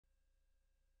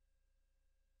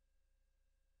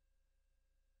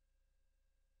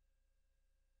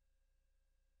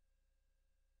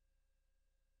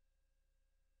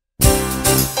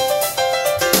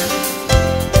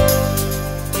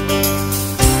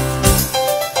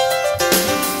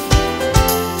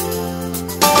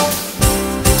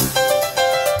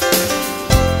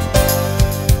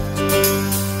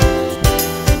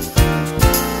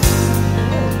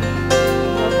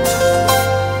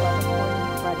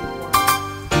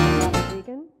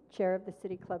Chair of the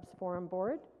City Club's Forum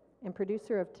Board and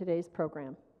producer of today's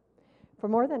program. For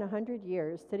more than 100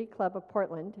 years, City Club of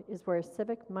Portland is where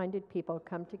civic-minded people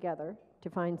come together to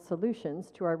find solutions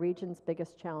to our region's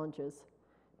biggest challenges.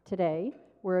 Today,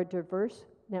 we're a diverse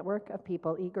network of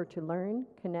people eager to learn,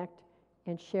 connect,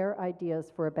 and share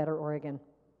ideas for a better Oregon.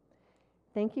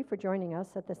 Thank you for joining us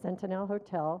at the Sentinel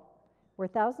Hotel, where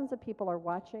thousands of people are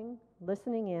watching,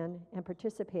 listening in, and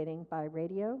participating by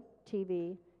radio,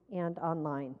 TV, and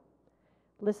online.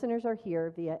 Listeners are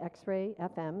here via X-Ray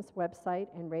FM's website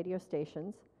and radio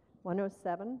stations,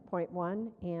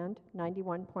 107.1 and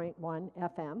 91.1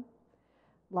 FM.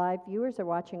 Live viewers are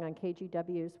watching on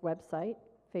KGW's website,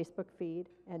 Facebook feed,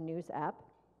 and news app.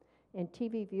 And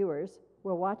TV viewers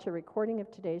will watch a recording of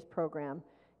today's program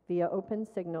via Open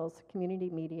Signal's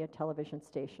community media television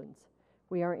stations.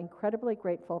 We are incredibly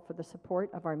grateful for the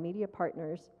support of our media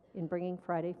partners in bringing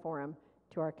Friday Forum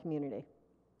to our community.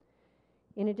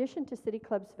 In addition to City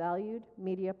Club's valued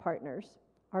media partners,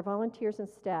 our volunteers and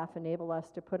staff enable us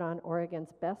to put on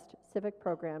Oregon's best civic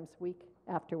programs week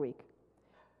after week.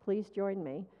 Please join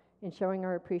me in showing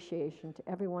our appreciation to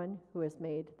everyone who has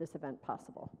made this event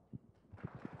possible.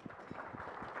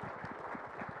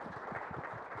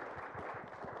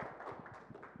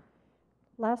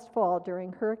 Last fall,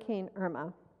 during Hurricane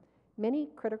Irma, many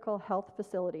critical health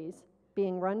facilities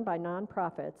being run by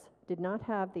nonprofits did not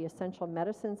have the essential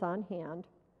medicines on hand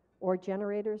or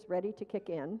generators ready to kick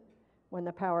in when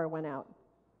the power went out.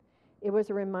 It was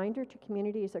a reminder to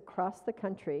communities across the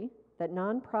country that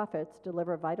nonprofits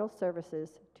deliver vital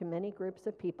services to many groups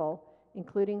of people,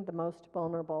 including the most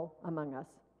vulnerable among us.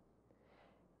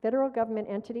 Federal government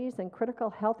entities and critical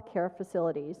health care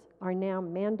facilities are now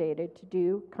mandated to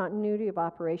do continuity of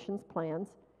operations plans,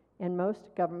 and most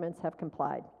governments have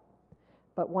complied.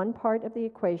 But one part of the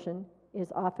equation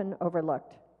is often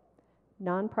overlooked.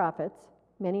 Nonprofits,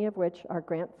 many of which are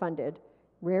grant funded,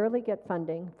 rarely get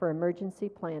funding for emergency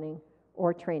planning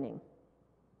or training.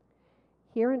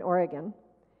 Here in Oregon,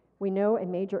 we know a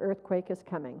major earthquake is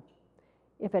coming.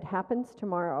 If it happens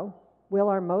tomorrow, will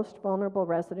our most vulnerable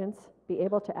residents be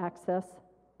able to access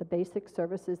the basic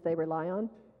services they rely on?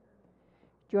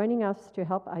 Joining us to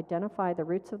help identify the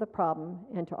roots of the problem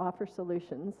and to offer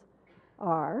solutions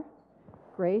are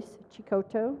Grace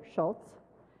Chicoto Schultz,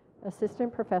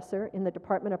 Assistant Professor in the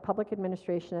Department of Public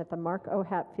Administration at the Mark O.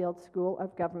 Hatfield School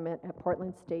of Government at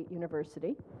Portland State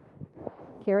University,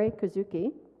 Carrie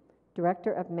Kozuki,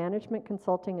 Director of Management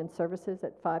Consulting and Services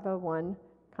at 501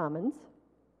 Commons,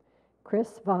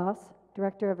 Chris Voss,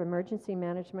 Director of Emergency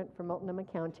Management for Multnomah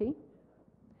County,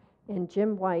 and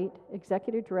Jim White,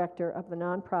 Executive Director of the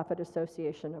Nonprofit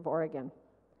Association of Oregon.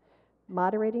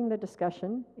 Moderating the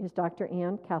discussion is Dr.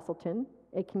 Ann Castleton,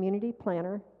 a community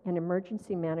planner and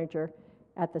emergency manager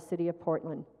at the City of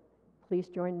Portland. Please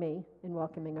join me in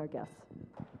welcoming our guests.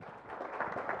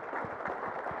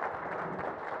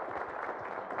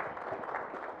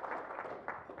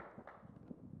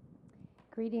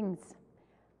 Greetings.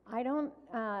 I don't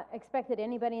expect that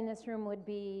anybody in this room would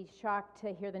be shocked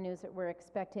to hear the news that we're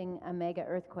expecting a mega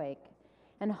earthquake,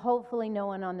 and hopefully no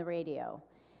one on the radio.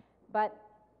 But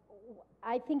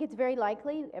I think it's very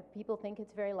likely, people think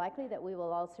it's very likely that we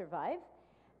will all survive,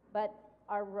 but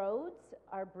our roads,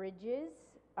 our bridges,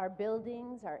 our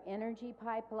buildings, our energy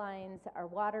pipelines, our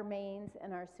water mains,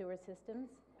 and our sewer systems,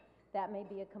 that may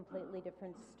be a completely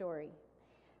different story.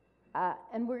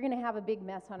 And we're going to have a big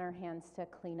mess on our hands to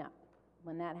clean up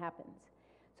when that happens.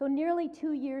 So nearly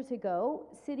 2 years ago,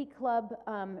 City Club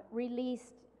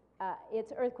released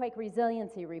its earthquake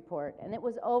resiliency report, and it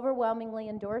was overwhelmingly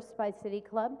endorsed by City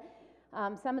Club.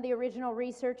 Some of the original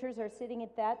researchers are sitting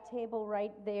at that table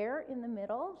right there in the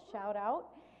middle, shout out.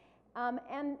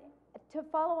 And to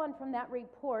follow on from that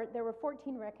report, there were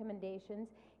 14 recommendations.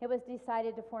 It was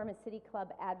decided to form a City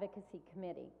Club advocacy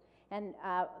committee. And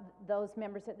those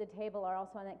members at the table are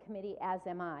also on that committee, as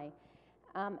am I.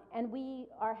 And we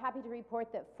are happy to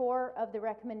report that 4 of the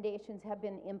recommendations have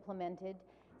been implemented,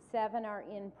 7 are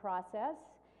in process,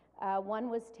 1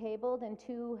 was tabled, and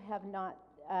 2 have not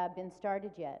been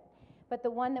started yet. But the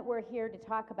one that we're here to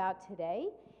talk about today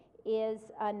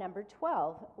is number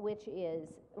 12, which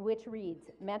reads,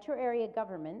 metro area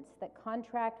governments that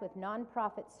contract with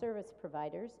nonprofit service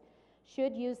providers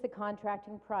should use the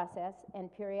contracting process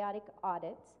and periodic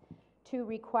audits to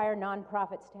require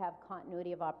nonprofits to have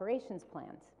continuity of operations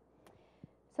plans.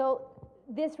 So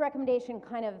this recommendation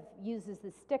kind of uses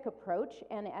the stick approach,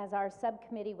 and as our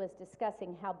subcommittee was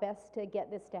discussing how best to get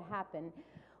this to happen,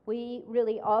 we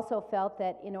really also felt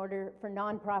that in order for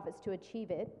nonprofits to achieve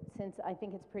it, since I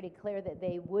think it's pretty clear that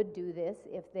they would do this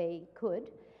if they could,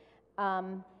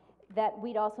 that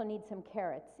we'd also need some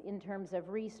carrots in terms of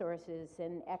resources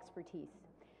and expertise.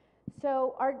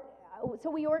 So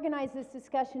we organized this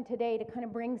discussion today to kind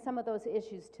of bring some of those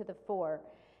issues to the fore,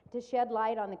 to shed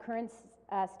light on the current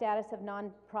status of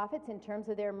nonprofits in terms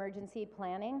of their emergency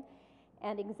planning,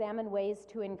 and examine ways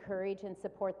to encourage and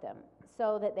support them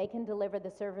so that they can deliver the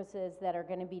services that are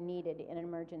going to be needed in an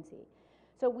emergency.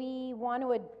 So we want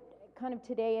to kind of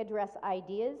today address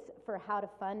ideas for how to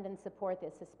fund and support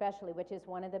this, especially, which is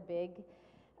one of the big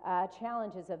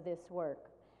challenges of this work.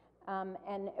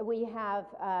 And we have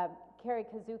Carrie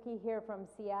Kazuki here from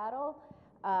Seattle.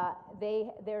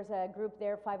 There's a group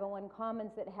there, 501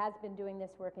 Commons, that has been doing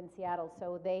this work in Seattle,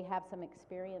 so they have some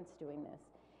experience doing this.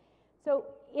 So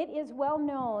it is well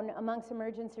known amongst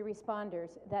emergency responders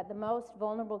that the most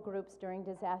vulnerable groups during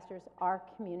disasters are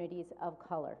communities of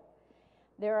color.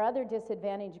 There are other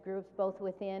disadvantaged groups, both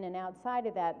within and outside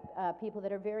of that, people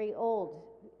that are very old,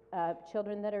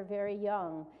 children that are very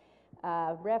young,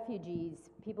 refugees,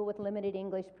 people with limited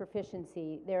English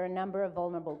proficiency. There are a number of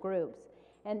vulnerable groups.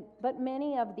 But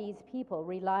many of these people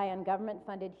rely on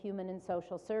government-funded human and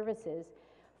social services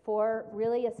for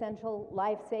really essential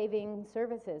life-saving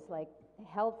services like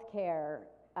health care,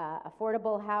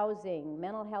 affordable housing,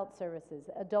 mental health services,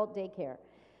 adult daycare.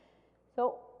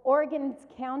 So Oregon's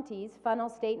counties funnel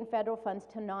state and federal funds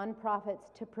to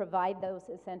nonprofits to provide those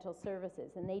essential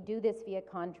services, and they do this via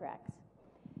contracts.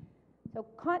 So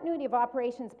continuity of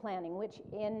operations planning, which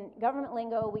in government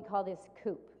lingo we call this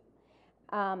COOP.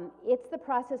 It's the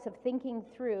process of thinking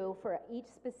through for each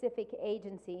specific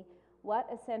agency what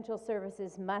essential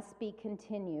services must be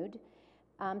continued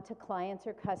to clients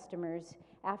or customers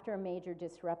after a major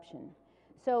disruption.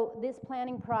 So this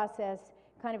planning process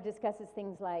kind of discusses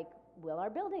things like, will our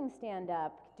building stand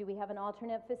up? Do we have an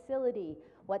alternate facility?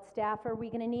 What staff are we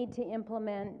going to need to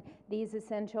implement these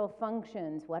essential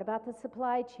functions? What about the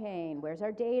supply chain? Where's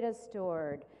our data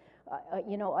stored?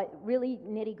 Really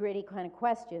nitty-gritty kind of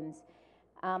questions.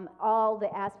 All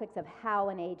the aspects of how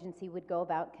an agency would go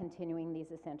about continuing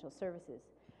these essential services.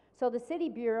 So the city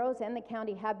bureaus and the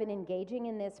county have been engaging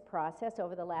in this process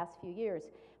over the last few years.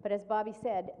 But as Bobby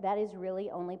said, that is really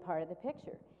only part of the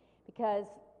picture. Because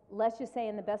let's just say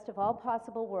in the best of all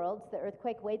possible worlds, the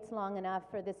earthquake waits long enough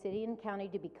for the city and county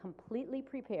to be completely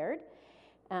prepared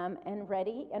and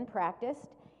ready and practiced.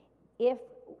 If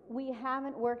we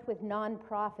haven't worked with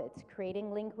nonprofits,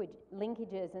 creating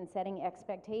linkages and setting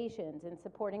expectations and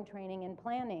supporting training and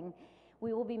planning,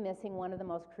 we will be missing one of the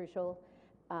most crucial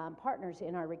partners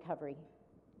in our recovery.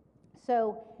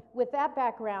 So with that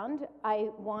background, I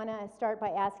want to start by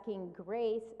asking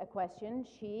Grace a question.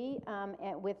 She,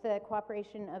 with the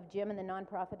cooperation of Jim and the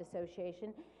Nonprofit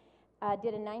Association,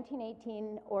 did a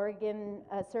 1918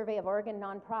 survey of Oregon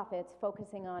nonprofits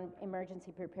focusing on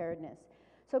emergency preparedness.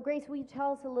 So Grace, will you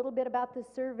tell us a little bit about the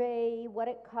survey, what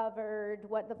it covered,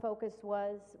 what the focus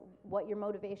was, what your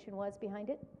motivation was behind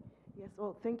it? Yes,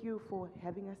 well, thank you for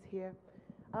having us here.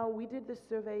 We did this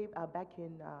survey back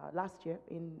in last year.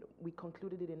 We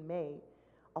concluded it in May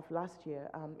of last year.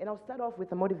 And I'll start off with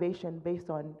the motivation based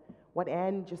on what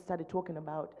Anne just started talking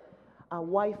about.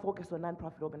 Why focus on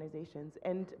nonprofit organizations?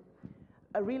 And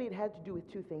really it had to do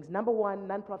with two things. Number one,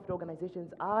 nonprofit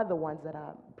organizations are the ones that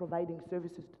are providing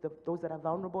services to those that are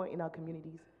vulnerable in our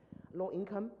communities, low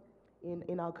income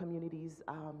in our communities,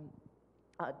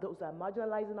 those are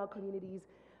marginalized in our communities,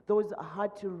 those are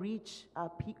hard to reach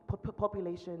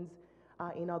populations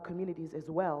in our communities as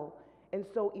well. And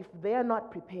so if they're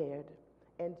not prepared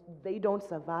and they don't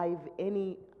survive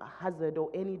any hazard or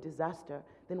any disaster,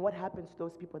 then what happens to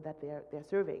those people that they're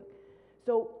serving?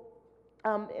 So,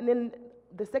 and then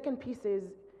the second piece is,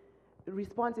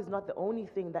 response is not the only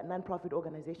thing that nonprofit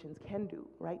organizations can do,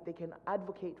 right? They can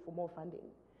advocate for more funding.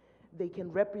 They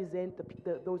can represent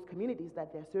those communities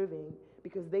that they're serving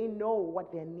because they know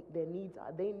what their needs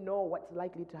are. They know what's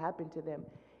likely to happen to them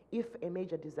if a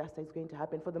major disaster is going to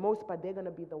happen. For the most part, they're going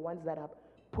to be the ones that are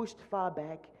pushed far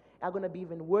back, are going to be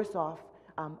even worse off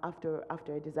after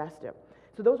a disaster.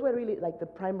 So those were really like the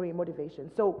primary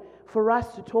motivations. So for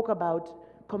us to talk about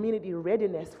community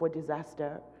readiness for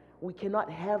disaster, we cannot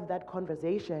have that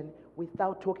conversation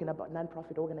without talking about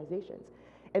nonprofit organizations.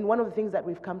 And one of the things that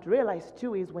we've come to realize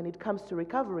too is when it comes to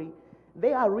recovery,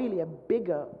 they are really a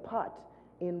bigger part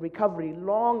in recovery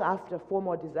long after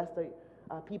former disaster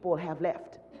people have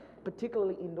left,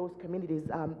 particularly in those communities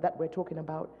that we're talking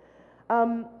about.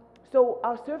 So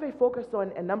our survey focused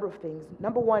on a number of things.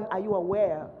 Number one, are you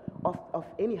aware of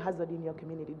any hazard in your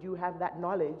community? Do you have that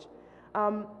knowledge?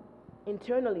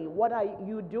 Internally, what are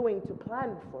you doing to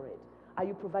plan for it? Are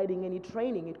you providing any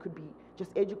training? It could be just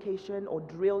education or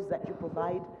drills that you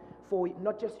provide for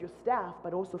not just your staff,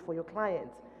 but also for your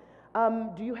clients.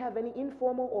 Do you have any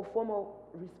informal or formal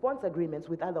response agreements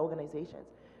with other organizations?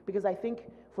 Because I think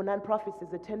for nonprofits,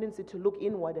 there's a tendency to look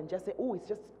inward and just say, oh, it's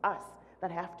just us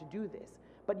that have to do this.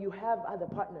 But you have other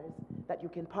partners that you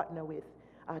can partner with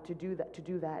to do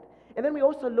that. And then we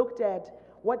also looked at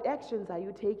what actions are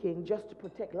you taking just to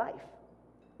protect life,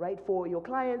 right? For your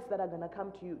clients that are going to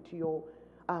come to you, to your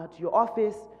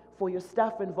office, for your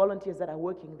staff and volunteers that are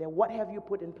working there, what have you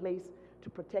put in place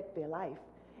to protect their life?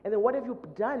 And then what have you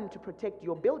done to protect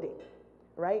your building,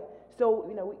 right? So,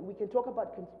 we can talk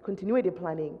about continuity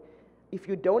planning. If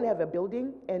you don't have a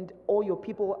building and all your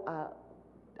people are,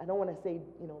 I don't want to say,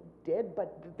 dead,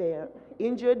 but they're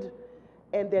injured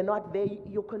and they're not there,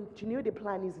 your continuity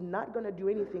plan is not going to do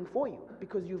anything for you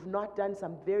because you've not done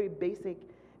some very basic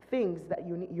things that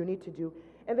you need to do.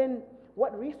 And then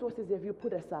what resources have you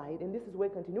put aside? And this is where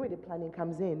continuity planning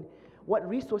comes in. What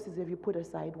resources have you put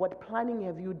aside? What planning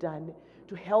have you done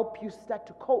to help you start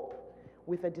to cope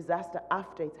with a disaster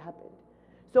after it's happened?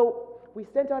 So we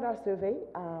sent out our survey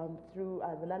through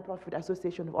the Nonprofit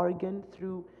Association of Oregon,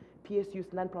 through PSU's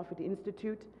Nonprofit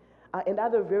Institute, and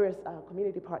other various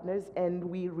community partners, and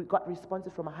we got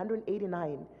responses from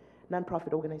 189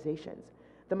 nonprofit organizations.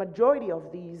 The majority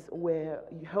of these were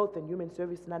health and human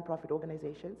service nonprofit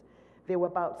organizations. There were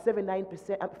about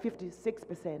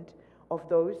 56% of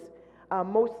those,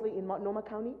 mostly in Multnomah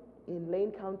County, in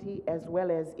Lane County, as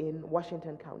well as in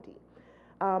Washington County.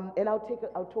 And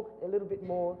I'll talk a little bit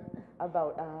more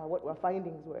about what our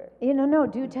findings were.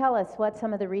 Do tell us what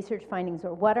some of the research findings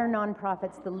were. What are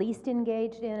nonprofits the least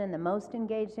engaged in and the most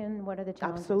engaged in? What are the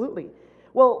challenges? Absolutely.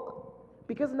 Well,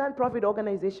 because nonprofit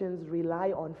organizations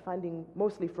rely on funding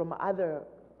mostly from other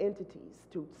entities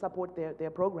to support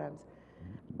their programs,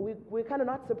 we're kind of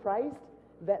not surprised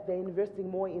that they're investing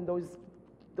more in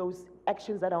those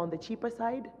actions that are on the cheaper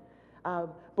side,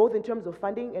 both in terms of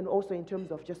funding and also in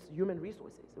terms of just human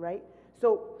resources, right?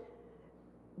 So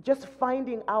just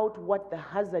finding out what the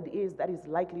hazard is that is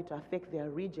likely to affect their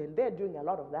region, they're doing a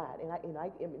lot of that, and I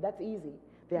mean, that's easy.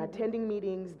 They're attending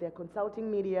meetings, they're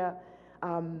consulting media,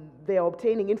 they're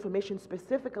obtaining information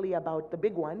specifically about the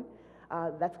big one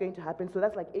that's going to happen. So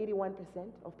that's like 81%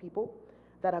 of people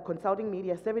that are consulting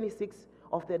media. 76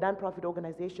 of the nonprofit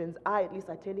organizations are at least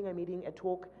attending a meeting, a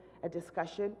talk, a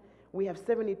discussion. We have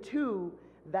 72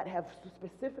 that have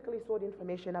specifically sought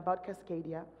information about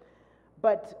Cascadia.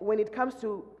 But when it comes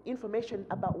to information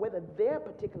about whether their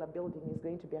particular building is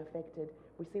going to be affected,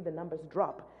 we see the numbers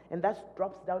drop. And that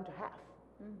drops down to half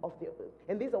of the,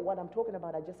 and these are what I'm talking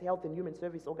about, are just health and human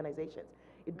service organizations.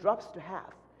 It drops to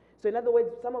half. So in other words,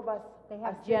 some of us— They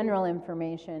have general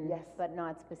information, yes, but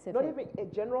not specific. Not even a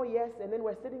general, yes, and then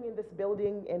we're sitting in this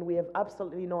building and we have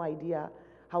absolutely no idea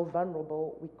how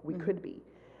vulnerable we could be.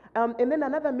 And then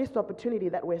another missed opportunity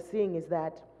that we're seeing is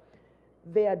that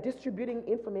they are distributing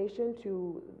information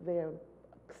to their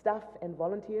staff and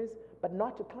volunteers, but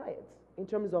not to clients, in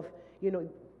terms of,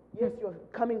 yes, you're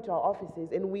coming to our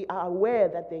offices and we are aware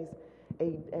that there's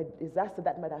a disaster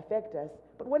that might affect us,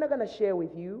 but we're not going to share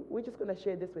with you. We're just going to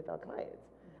share this with our clients.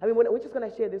 I mean, we're just going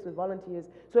to share this with volunteers.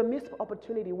 So a missed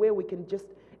opportunity where we can just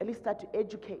at least start to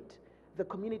educate the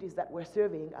communities that we're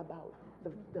serving about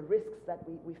the risks that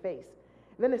we face.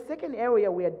 And then the second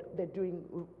area where they're doing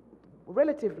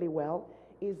relatively well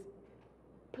is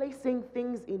placing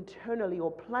things internally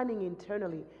or planning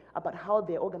internally about how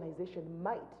their organization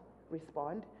might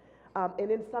respond, and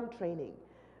then some training.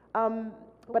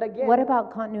 But again— What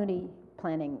about continuity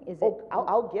planning?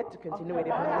 I'll get to continuity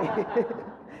planning.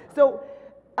 So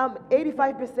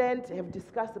 85% have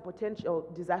discussed the potential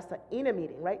disaster in a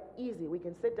meeting, right? Easy, we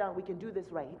can sit down, we can do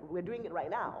this right. We're doing it right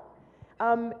now.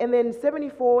 And then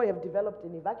 74 have developed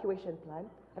an evacuation plan.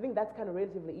 I think that's kind of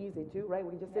relatively easy too, right?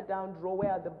 We can just sit down, draw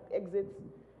where are the exits,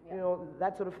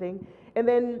 that sort of thing. And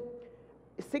then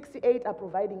 68 are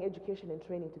providing education and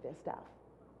training to their staff,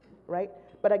 right?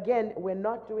 But again, we're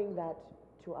not doing that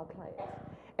to our clients.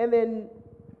 And then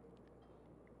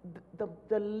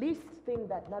the least thing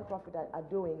that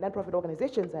nonprofit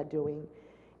organizations are doing,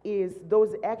 is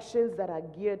those actions that are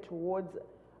geared towards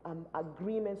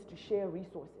agreements to share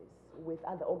resources with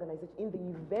other organizations in the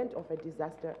event of a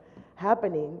disaster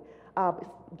happening,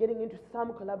 getting into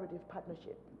some collaborative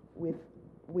partnership with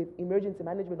emergency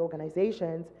management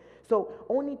organizations. So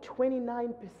only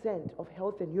 29% of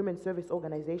health and human service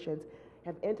organizations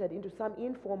have entered into some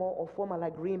informal or formal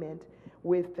agreement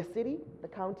with the city, the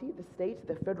county, the state,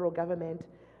 the federal government,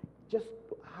 just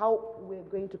how we're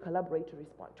going to collaborate to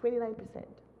respond. 29%.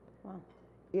 Wow.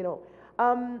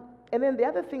 And then the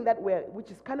other thing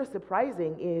which is kind of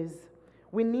surprising, is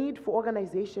we need for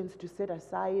organizations to set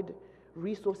aside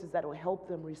resources that will help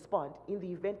them respond in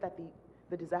the event that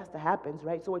the disaster happens,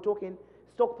 right? So we're talking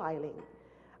stockpiling.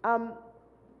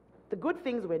 The good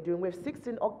things we're doing, we have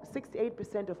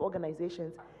 68% of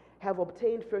organizations have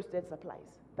obtained first aid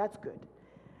supplies. That's good.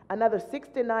 Another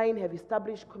 69 have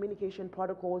established communication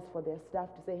protocols for their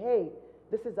staff to say, hey,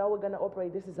 this is how we're going to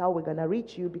operate, this is how we're going to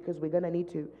reach you because we're going to need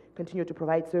to continue to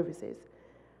provide services.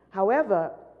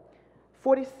 However,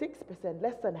 46%,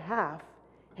 less than half,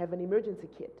 have an emergency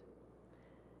kit.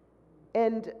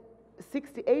 And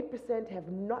 68% have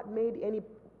not made any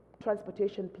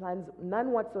transportation plans,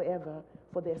 none whatsoever,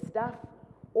 for their staff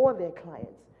or their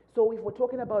clients. So if we're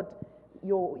talking about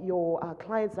your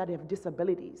clients that have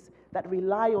disabilities, that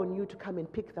rely on you to come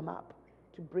and pick them up,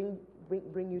 to bring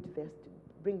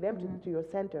them to your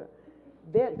center,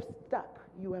 they're stuck.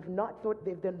 You have not thought,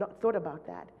 they've not thought about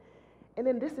that. And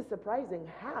then this is surprising,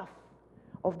 half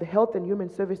of the health and human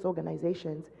service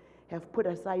organizations have put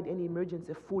aside any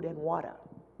emergency food and water.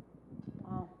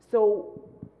 Wow. So,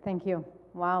 Thank you.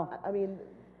 Wow. I mean,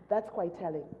 that's quite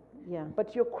telling. Yeah.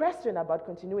 But your question about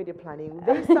continuity planning,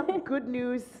 there's some good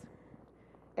news,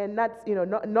 and that's, you know,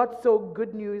 not so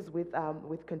good news with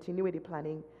continuity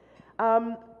planning.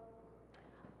 I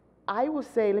will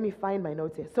say, let me find my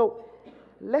notes here. So,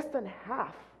 less than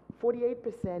half,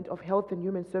 48% of health and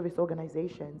human service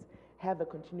organizations have a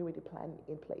continuity plan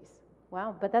in place.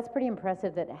 Wow, but that's pretty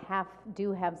impressive that half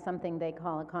do have something they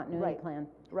call a continuity Right. plan.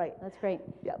 Right. That's great.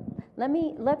 Yeah.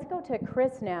 Let's go to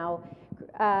Chris now.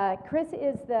 Chris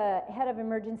is the head of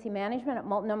emergency management at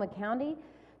Multnomah County.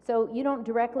 So you don't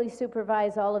directly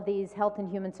supervise all of these health and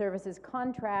human services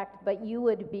contract, but you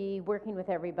would be working with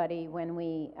everybody when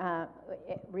we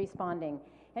responding.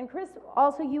 And Chris,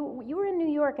 also you were in New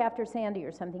York after Sandy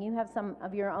or something. You have some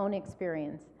of your own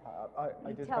experience. I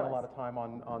did Tell spend a us. lot of time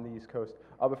on the East Coast.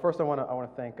 But first I want to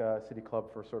thank City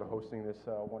Club for sort of hosting this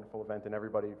wonderful event and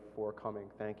everybody for coming.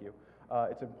 Thank you.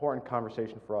 It's an important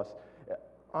conversation for us.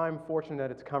 I'm fortunate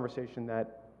that it's a conversation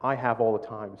that I have all the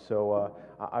time, so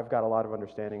I've got a lot of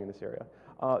understanding in this area.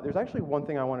 There's actually one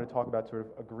thing I wanted to talk about, sort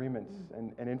of agreements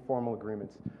and informal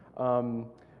agreements.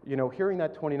 You know, hearing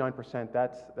that 29%,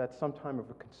 that's some time of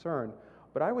a concern.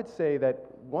 But I would say that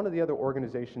one of the other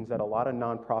organizations that a lot of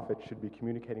nonprofits should be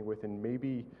communicating with and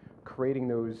maybe creating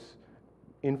those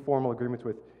informal agreements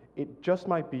with, it just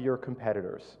might be your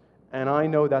competitors. And I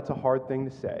know that's a hard thing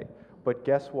to say, but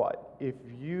guess what? If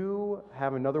you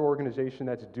have another organization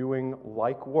that's doing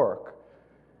like work,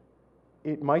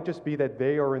 it might just be that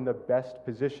they are in the best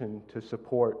position to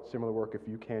support similar work if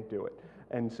you can't do it.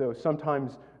 And so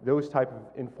sometimes those type of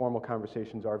informal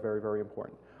conversations are very, very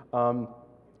important.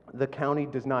 The county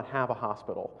does not have a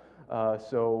hospital.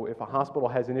 So if a hospital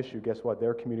has an issue, guess what?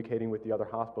 They're communicating with the other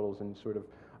hospitals and sort of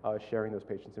sharing those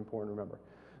patients. Important to remember.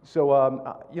 So,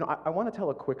 you know, I want to tell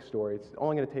a quick story. It's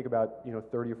only going to take about, you know,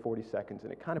 30 or 40 seconds,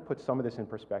 and it kind of puts some of this in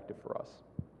perspective for us.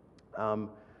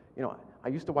 You know, I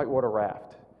used to whitewater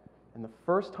raft, and the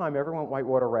first time I ever went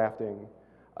whitewater rafting,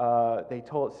 they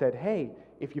said, hey,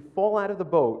 if you fall out of the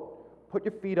boat, put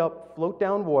your feet up, float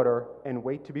down water, and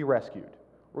wait to be rescued.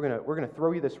 We're gonna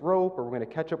throw you this rope, or we're gonna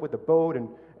catch up with the boat, and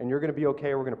you're gonna be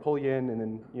okay. We're gonna pull you in, and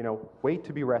then, you know, wait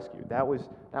to be rescued. That was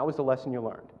the lesson you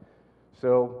learned.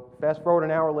 So fast forward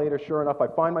an hour later, sure enough, I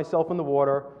find myself in the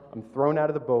water. I'm thrown out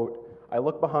of the boat. I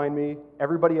look behind me.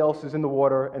 Everybody else is in the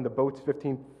water, and the boat's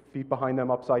 15 feet behind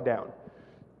them, upside down.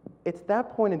 It's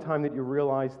that point in time that you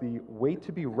realize the wait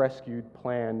to be rescued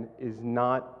plan is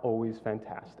not always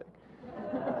fantastic.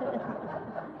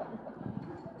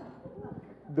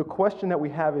 The question that we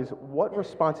have is, what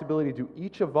responsibility do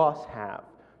each of us have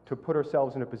to put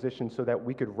ourselves in a position so that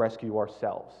we could rescue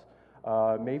ourselves?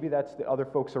 Maybe that's the other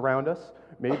folks around us.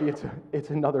 Maybe it's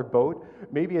another boat.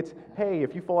 Maybe it's, hey,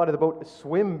 if you fall out of the boat,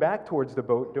 swim back towards the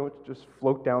boat. Don't just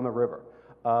float down the river.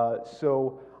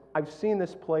 So I've seen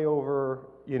this play over,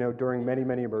 you know, during many,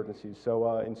 many emergencies.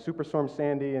 So in Superstorm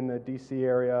Sandy in the DC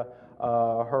area,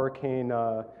 Hurricane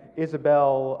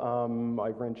Isabel, I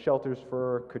ran shelters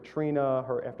for Katrina,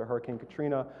 after Hurricane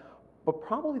Katrina. But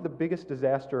probably the biggest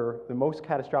disaster, the most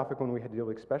catastrophic one we had to deal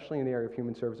with, especially in the area of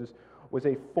human services, was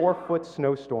a 4-foot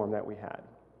snowstorm that we had.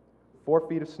 4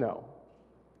 feet of snow.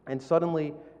 And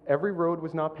suddenly, every road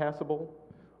was not passable.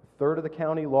 A third of the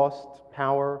county lost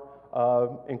power,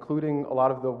 including a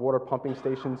lot of the water pumping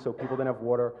stations, so people didn't have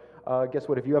water. Guess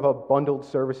what? If you have a bundled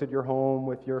service at your home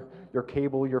with your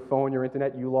cable, your phone, your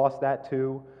internet, you lost that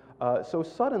too. So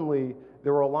suddenly,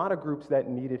 there were a lot of groups that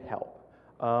needed help.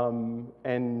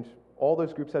 And all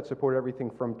those groups that supported everything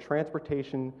from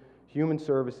transportation, human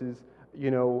services, you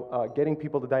know, getting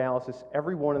people to dialysis,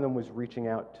 every one of them was reaching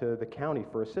out to the county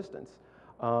for assistance.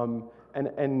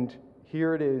 And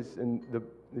here it is, and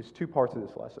there's two parts of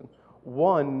this lesson.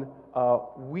 One,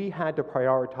 we had to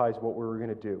prioritize what we were going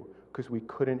to do because we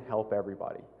couldn't help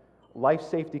everybody. Life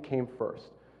safety came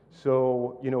first.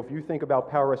 So, if you think about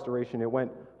power restoration, it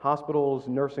went hospitals,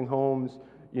 nursing homes,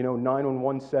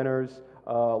 911 centers,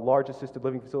 large assisted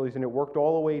living facilities, and it worked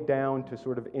all the way down to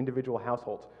sort of individual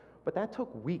households. But that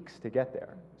took weeks to get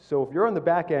there. So if you're on the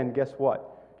back end, guess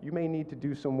what? You may need to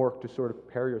do some work to sort of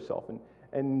prepare yourself.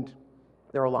 And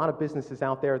there are a lot of businesses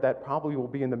out there that probably will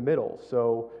be in the middle.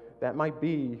 So that might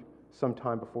be some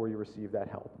time before you receive that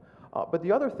help. But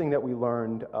the other thing that we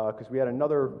learned, because we had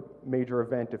another major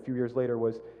event a few years later,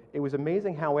 was it was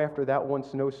amazing how after that one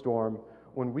snowstorm,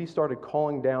 when we started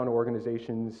calling down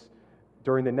organizations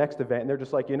during the next event, and they're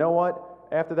just like, you know what?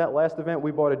 After that last event,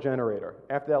 we bought a generator.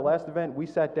 After that last event, we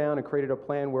sat down and created a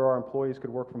plan where our employees could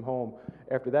work from home.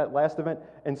 After that last event,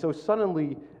 and so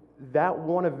suddenly, that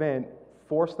one event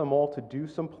forced them all to do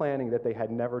some planning that they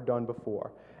had never done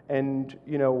before. And,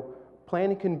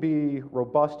 planning can be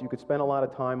robust. You could spend a lot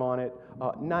of time on it.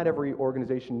 Not every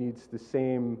organization needs the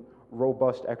same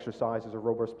robust exercises or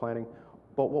robust planning.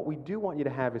 But what we do want you to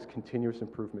have is continuous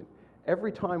improvement.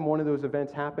 Every time one of those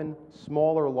events happen,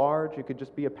 small or large, it could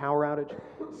just be a power outage,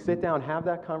 sit down, have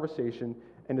that conversation,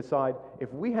 and decide,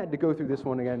 if we had to go through this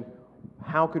one again,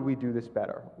 how could we do this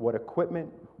better? What equipment,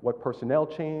 what personnel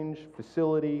change,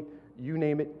 facility, you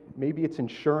name it. Maybe it's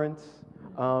insurance.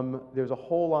 There's a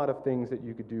whole lot of things that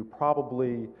you could do,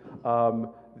 probably,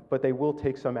 but they will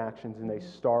take some actions, and they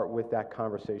start with that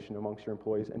conversation amongst your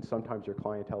employees and sometimes your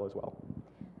clientele as well.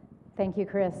 Thank you,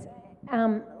 Chris.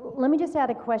 Let me just add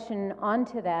a question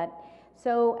onto that.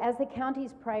 So as the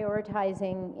county's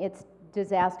prioritizing its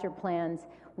disaster plans,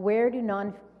 where do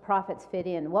nonprofits fit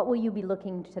in? What will you be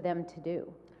looking to them to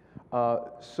do?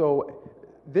 So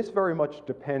this very much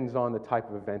depends on the type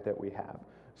of event that we have.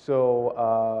 So,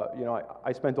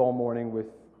 I spent all morning with,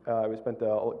 we spent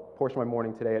a portion of my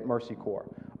morning today at Mercy Corps,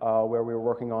 where we were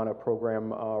working on a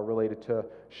program related to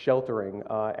sheltering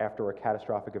after a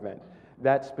catastrophic event.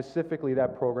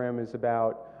 That program is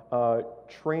about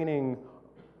training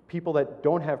people that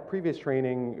don't have previous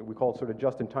training. We call it sort of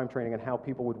just-in-time training, and how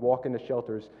people would walk into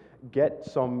shelters, get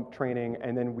some training,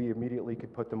 and then we immediately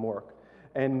could put them to work.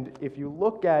 And if you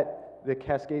look at the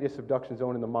Cascadia subduction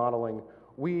zone in the modeling,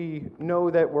 we know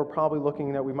that we're probably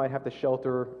looking that we might have to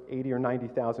shelter 80 or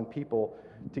 90,000 people.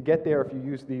 To get there, if you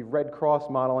use the Red Cross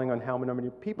modeling on how many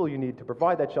people you need to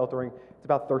provide that sheltering, it's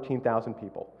about 13,000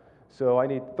 people. So I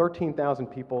need 13,000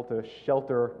 people to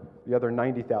shelter the other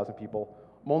 90,000 people.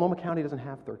 Multnomah County doesn't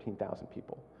have 13,000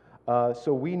 people.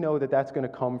 So we know that that's going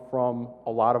to come from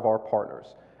a lot of our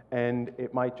partners. And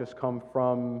it might just come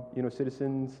from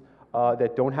citizens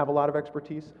that don't have a lot of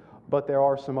expertise, but there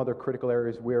are some other critical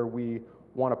areas where we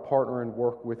want to partner and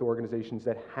work with organizations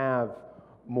that have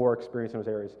more experience in those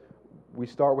areas. We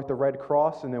start with the Red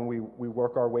Cross, and then we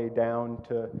work our way down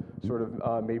to sort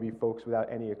of maybe folks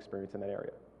without any experience in that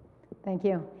area. Thank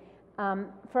you.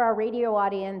 For our radio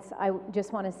audience, I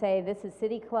just want to say this is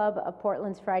City Club of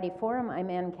Portland's Friday Forum. I'm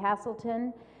Ann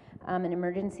Castleton. I'm an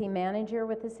emergency manager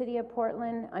with the City of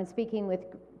Portland. I'm speaking with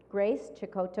Grace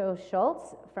Chikoto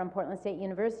Schultz from Portland State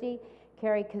University,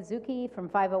 Carrie Kazuki from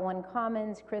 501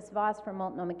 Commons, Chris Voss from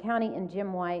Multnomah County, and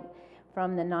Jim White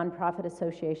from the Nonprofit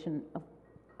Association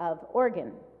of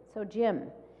Oregon. So Jim,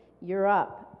 you're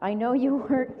up. I know you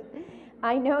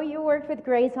worked with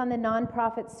Grace on the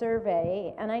nonprofit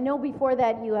survey, and I know before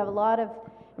that you have a lot of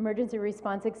emergency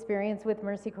response experience with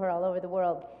Mercy Corps all over the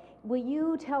world. Will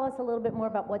you tell us a little bit more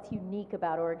about what's unique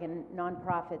about Oregon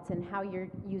nonprofits and how you're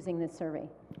using this survey?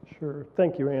 Sure.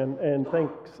 Thank you, Ann. And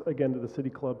thanks again to the City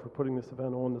Club for putting this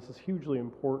event on. This is hugely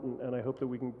important, and I hope that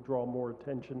we can draw more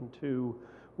attention to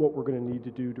what we're going to need to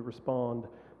do to respond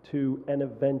to an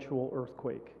eventual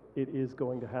earthquake. It is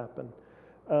going to happen.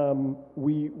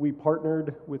 We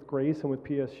partnered with Grace and with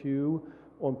PSU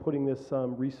on putting this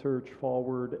research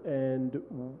forward, and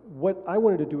what I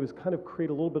wanted to do is kind of create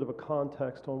a little bit of a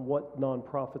context on what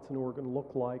nonprofits in Oregon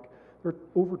look like. There are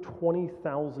over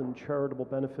 20,000 charitable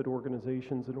benefit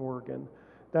organizations in Oregon.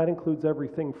 That includes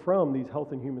everything from these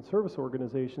health and human service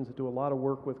organizations that do a lot of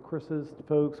work with Chris's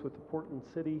folks, with the Portland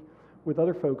City, with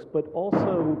other folks, but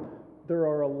also there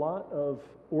are a lot of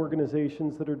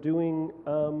organizations that are doing,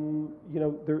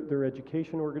 they're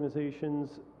education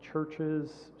organizations,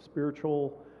 churches,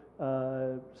 spiritual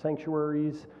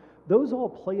sanctuaries. Those all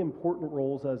play important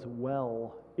roles as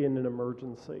well in an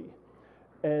emergency.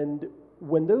 And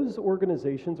when those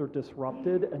organizations are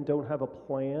disrupted and don't have a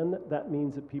plan, that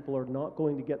means that people are not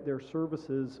going to get their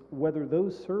services, whether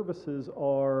those services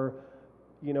are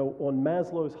you know, on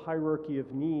Maslow's hierarchy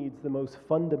of needs, the most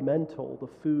fundamental, the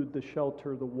food, the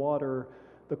shelter, the water,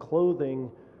 the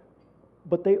clothing,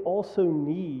 but they also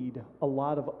need a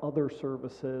lot of other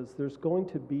services. There's going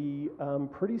to be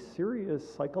pretty serious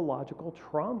psychological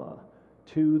trauma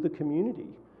to the community.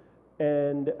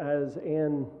 And as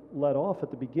Ann led off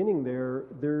at the beginning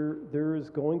there is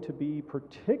going to be,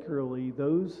 particularly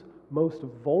those most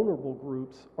vulnerable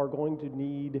groups are going to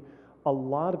need a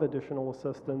lot of additional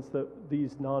assistance that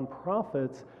these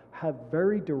nonprofits have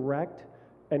very direct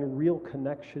and real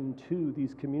connection to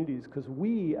these communities. Because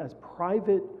we, as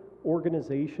private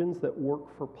organizations that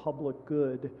work for public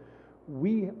good,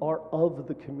 we are of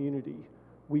the community.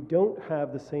 We don't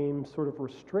have the same sort of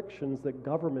restrictions that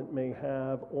government may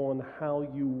have on how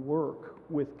you work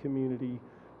with community.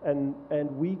 And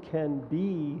we can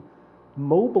be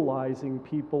mobilizing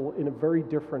people in a very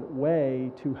different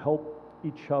way to help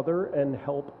each other and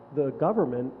help the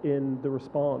government in the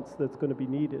response that's going to be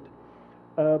needed.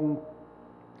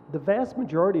 The vast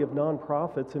majority of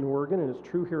nonprofits in Oregon, and it's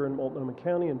true here in Multnomah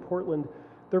County and Portland,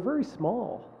 they're very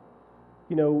small.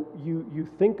 You know, you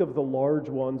think of the large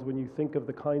ones when you think of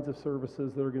the kinds of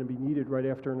services that are going to be needed right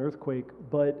after an earthquake,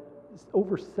 but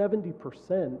over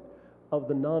 70% of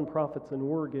the nonprofits in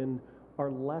Oregon are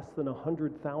less than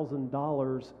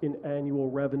 $100,000 in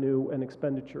annual revenue and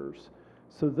expenditures.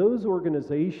 So those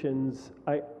organizations,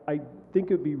 I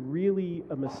think it would be really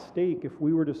a mistake if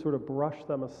we were to sort of brush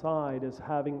them aside as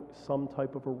having some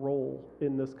type of a role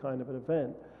in this kind of an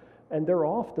event. And they're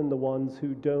often the ones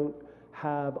who don't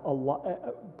have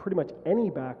pretty much any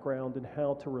background in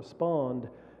how to respond.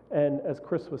 And as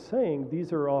Chris was saying,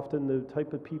 these are often the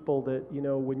type of people that, you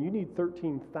know, when you need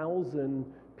 13,000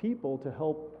 people to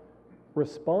help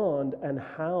respond and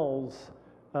house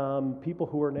people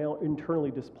who are now internally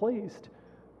displaced,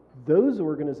 those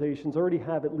organizations already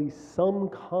have at least some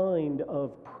kind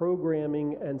of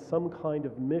programming and some kind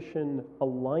of mission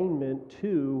alignment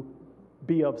to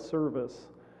be of service.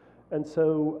 And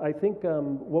so I think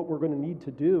what we're going to need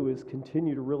to do is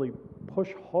continue to really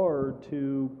push hard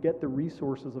to get the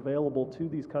resources available to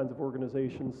these kinds of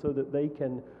organizations so that they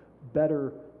can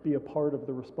better be a part of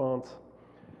the response.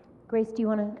 Grace, do you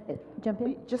want to jump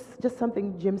in? Just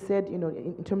something Jim said, you know,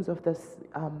 in terms of this,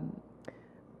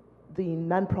 the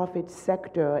nonprofit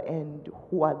sector and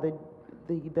who are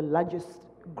the largest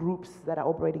groups that are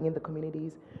operating in the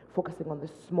communities, focusing on the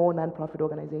small nonprofit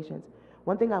organizations.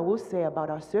 One thing I will say about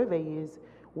our survey is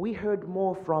we heard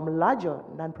more from larger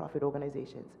nonprofit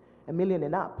organizations, 1 million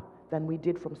and up, than we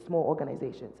did from small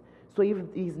organizations. So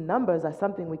if these numbers are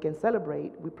something we can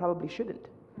celebrate, we probably shouldn't,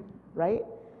 right?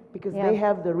 Because they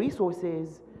have the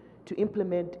resources to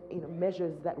implement, you know,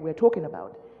 measures that we're talking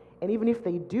about. And even if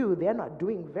they do, they're not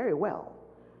doing very well.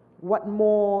 What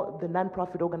more the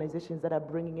nonprofit organizations that are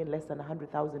bringing in less than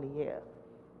 $100,000 a year?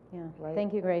 Yeah, right?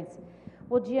 Thank you, Grace.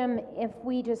 Well, Jim, if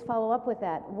we just follow up with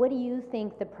that, what do you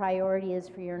think the priority is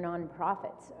for your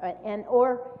nonprofits?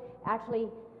 Or actually,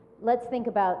 let's think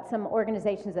about some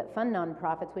organizations that fund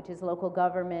nonprofits, which is local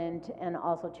government and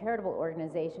also charitable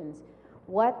organizations.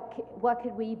 What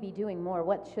could we be doing more?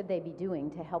 What should they be doing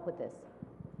to help with this?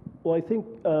 Well, I think,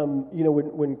 you know,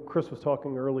 when Chris was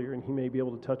talking earlier, and he may be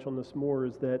able to touch on this more,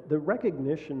 is that the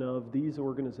recognition of these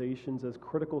organizations as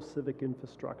critical civic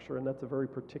infrastructure, and that's a very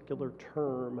particular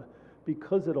term,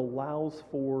 because it allows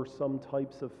for some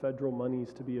types of federal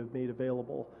monies to be made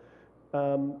available.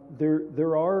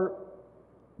 There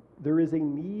is a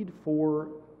need for,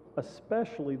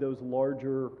 especially those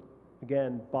larger,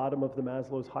 again, bottom of the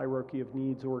Maslow's hierarchy of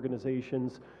needs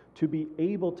organizations, to be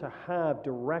able to have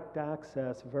direct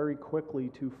access very quickly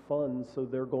to funds so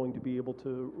they're going to be able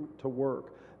to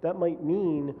work. That might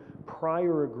mean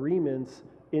prior agreements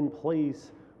in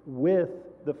place with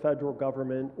the federal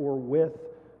government or with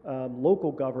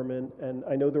local government, and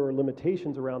I know there are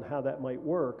limitations around how that might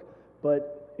work,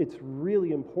 but it's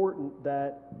really important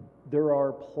that there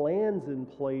are plans in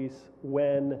place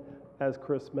when, as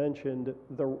Chris mentioned,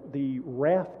 the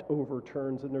raft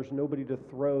overturns and there's nobody to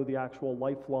throw the actual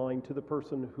lifeline to the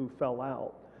person who fell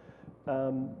out.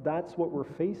 That's what we're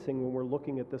facing when we're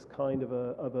looking at this kind of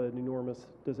an enormous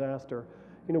disaster.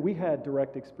 You know, we had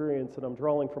direct experience, and I'm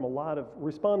drawing from a lot of,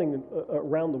 responding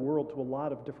around the world to a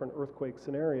lot of different earthquake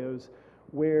scenarios,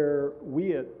 where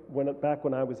back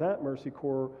when I was at Mercy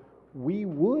Corps, we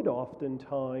would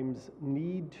oftentimes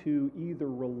need to either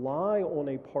rely on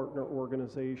a partner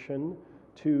organization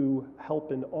to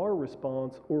help in our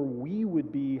response, or we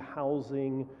would be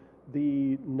housing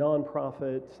the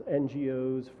nonprofits,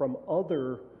 NGOs from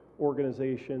other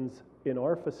organizations in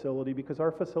our facility, because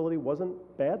our facility wasn't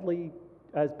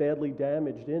as badly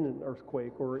damaged in an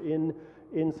earthquake or in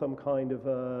in some kind of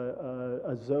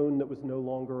a zone that was no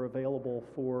longer available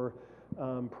for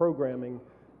programming.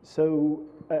 So,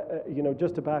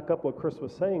 just to back up what Chris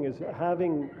was saying is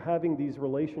having these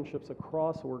relationships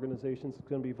across organizations is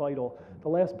going to be vital. The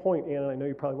last point, Anna, I know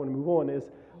you probably want to move on, is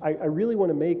I really want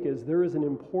to make is there is an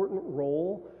important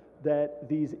role that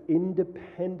these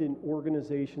independent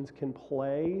organizations can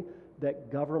play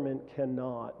that government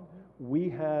cannot. We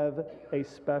have a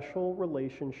special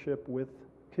relationship with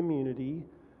community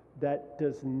that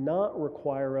does not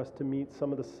require us to meet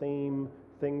some of the same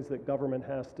things that government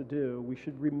has to do. We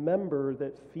should remember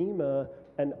that FEMA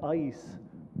and ICE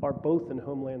are both in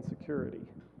Homeland Security.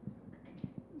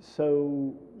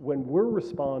 So when we're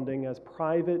responding as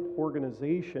private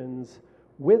organizations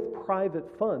with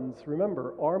private funds,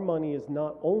 remember, our money is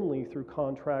not only through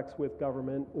contracts with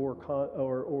government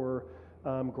or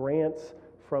grants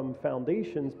from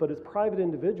foundations, but it's private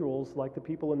individuals like the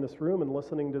people in this room and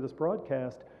listening to this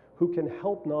broadcast who can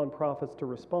help nonprofits to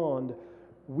respond.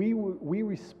 We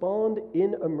respond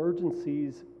in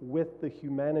emergencies with the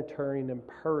humanitarian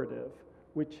imperative,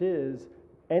 which is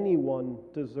anyone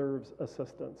deserves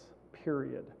assistance,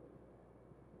 period.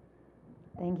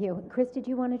 Thank you. Chris, did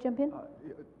you want to jump in?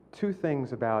 Two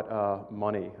things about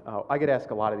money. I get asked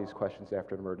a lot of these questions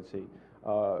after an emergency.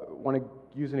 Want to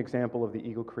use an example of the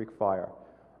Eagle Creek fire.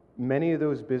 Many of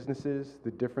those businesses,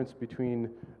 the difference between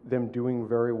them doing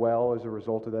very well as a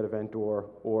result of that event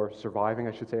or surviving,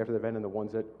 I should say, after the event, and the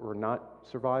ones that were not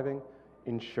surviving,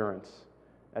 insurance.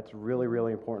 That's really,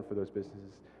 really important for those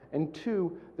businesses. And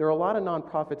two, there are a lot of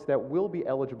nonprofits that will be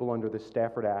eligible under the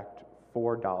Stafford Act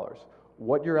for dollars.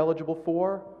 What you're eligible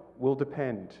for will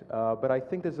depend, but I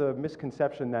think there's a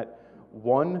misconception that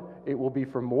one, it will be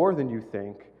for more than you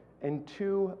think, and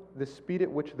two, the speed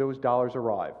at which those dollars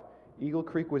arrive. Eagle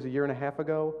Creek was a year and a half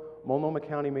ago. Multnomah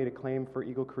County made a claim for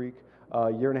Eagle Creek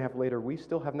a year and a half later. We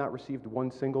still have not received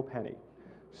one single penny.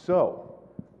 So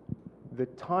the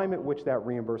time at which that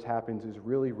reimburse happens is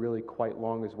really, really quite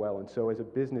long as well. And so as a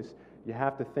business, you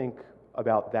have to think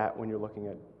about that when you're looking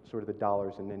at sort of the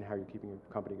dollars and then how you're keeping your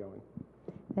company going.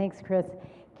 Thanks, Chris.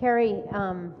 Carrie,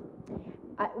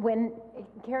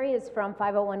 Carrie is from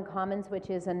 501 Commons, which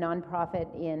is a nonprofit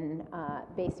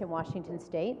based in Washington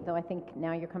State, though I think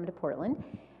now you're coming to Portland.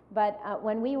 But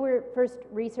when we were first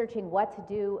researching what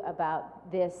to do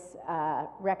about this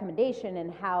recommendation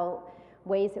and how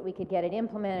ways that we could get it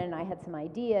implemented, and I had some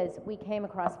ideas, we came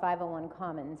across 501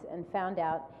 Commons and found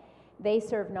out they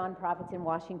serve nonprofits in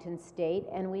Washington State,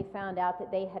 and we found out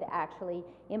that they had actually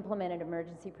implemented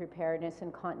emergency preparedness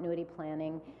and continuity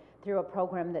planning through a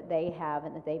program that they have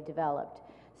and that they've developed.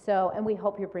 So, and we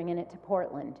hope you're bringing it to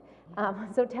Portland.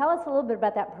 So tell us a little bit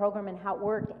about that program and how it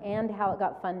worked and how it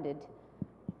got funded.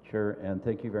 Sure, and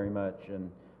thank you very much.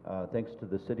 And thanks to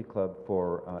the City Club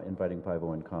for inviting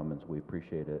 501 Commons. We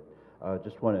appreciate it.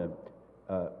 Just want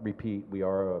to repeat, we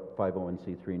are a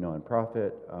 501c3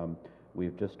 nonprofit.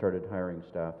 We've just started hiring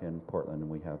staff in Portland, and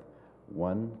we have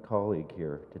one colleague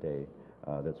here today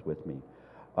that's with me.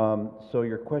 So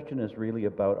your question is really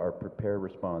about our Prepare,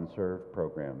 Respond, Serve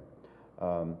program.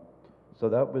 So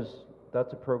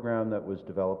that's a program that was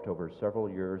developed over several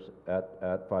years at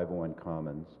 501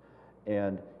 Commons,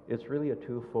 and it's really a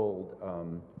twofold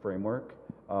framework.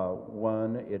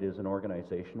 One, it is an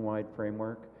organization-wide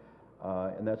framework,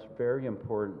 and that's very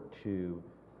important to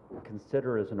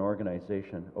consider as an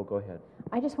organization. Oh, go ahead.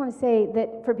 I just want to say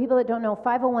that for people that don't know,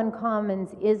 501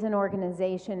 Commons is an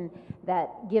organization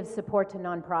that gives support to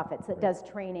nonprofits, that does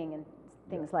training and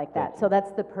things like that. So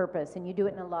that's the purpose, and you do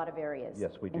it in a lot of areas.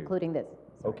 Yes, we do. Including this.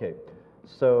 Sorry. Okay.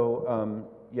 So,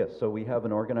 yes, so we have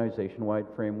an organization-wide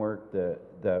framework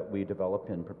that we developed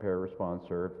in Prepare, Respond,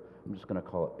 Serve. I'm just going to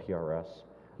call it PRS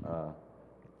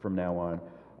from now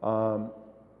on.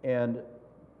 And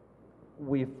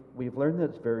we've learned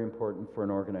that it's very important for an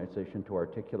organization to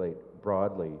articulate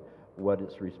broadly what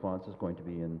its response is going to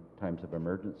be in times of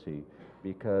emergency,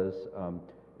 because,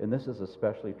 and this is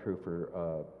especially true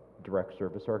for direct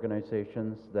service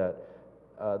organizations, that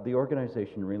the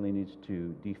organization really needs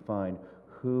to define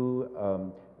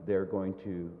who they're going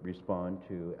to respond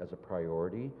to as a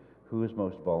priority, who is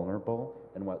most vulnerable,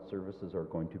 and what services are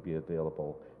going to be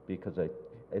available, because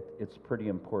it's pretty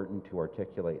important to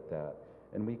articulate that.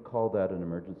 And we call that an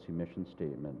emergency mission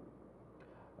statement.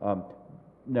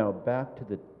 Now back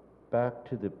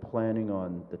to the planning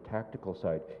on the tactical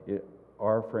side.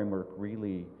 Our framework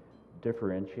really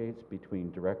differentiates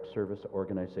between direct service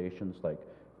organizations like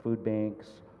food banks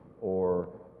or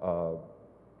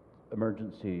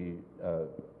emergency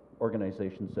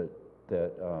organizations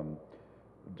that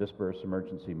disperse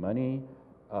emergency money,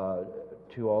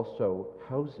 to also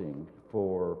housing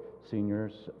for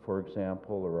seniors, for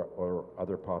example, or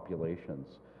other populations.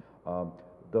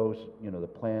 Those, the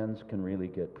plans can really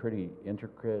get pretty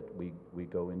intricate. We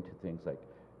go into things like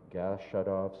gas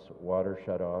shutoffs, water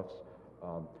shutoffs,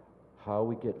 how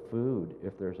we get food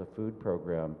if there's a food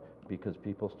program, because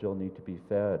people still need to be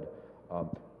fed.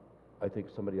 I think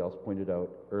somebody else pointed out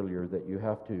earlier that you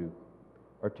have to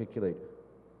articulate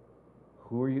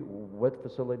what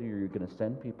facility are you going to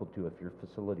send people to if your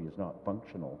facility is not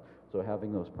functional? So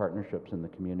having those partnerships in the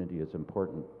community is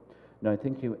important. Now, I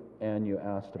think Anne, you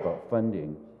asked about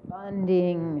funding.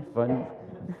 Funding.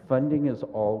 Funding is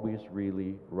always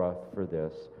really rough for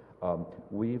this.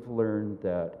 We've learned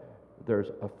that there's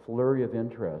a flurry of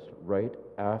interest right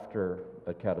after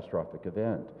a catastrophic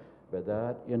event, but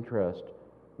that interest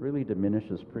really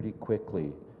diminishes pretty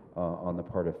quickly on the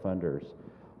part of funders.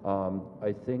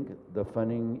 I think the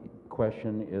funding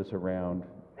question is around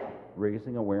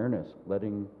raising awareness,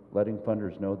 letting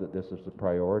funders know that this is a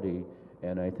priority,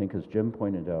 and I think, as Jim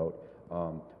pointed out,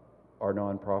 our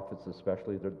nonprofits,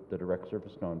 especially the direct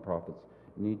service nonprofits,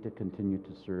 need to continue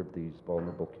to serve these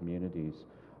vulnerable communities.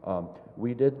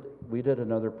 We did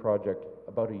another project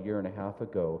about a year and a half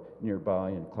ago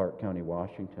nearby in Clark County,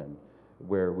 Washington,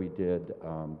 where we did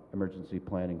emergency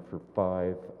planning for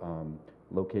 5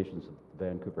 locations of the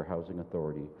Vancouver Housing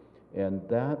Authority. And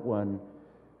that one,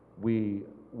 we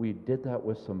did that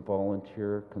with some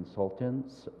volunteer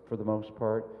consultants for the most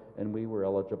part, and we were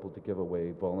eligible to give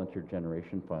away volunteer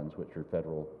generation funds, which are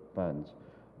federal funds.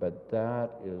 But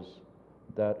that is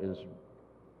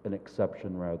an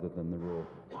exception rather than the rule.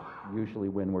 Usually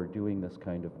when we're doing this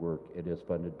kind of work, it is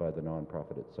funded by the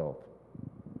nonprofit itself.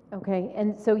 Okay,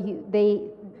 and so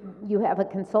you have a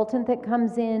consultant that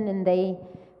comes in and they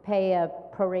pay a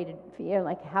prorated fee, or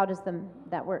like how does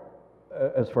that work?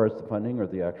 As far as the funding or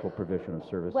the actual provision of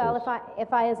services? Well,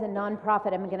 if I as a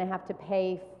nonprofit am going to have to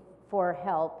pay for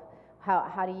help,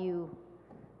 how do you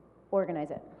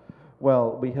organize it?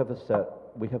 Well, we have a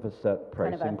set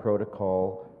pricing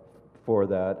protocol for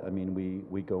that. I mean,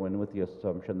 we go in with the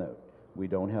assumption that we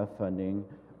don't have funding.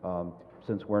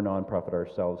 Since we're a nonprofit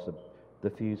ourselves, the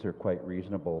fees are quite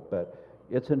reasonable, but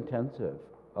it's intensive.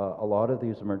 A lot of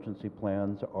these emergency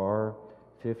plans are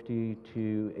 50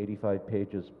 to 85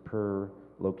 pages per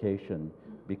location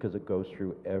because it goes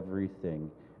through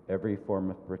everything, every form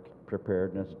of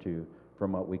preparedness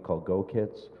from what we call go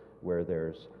kits, where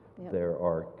there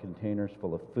are containers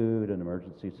full of food and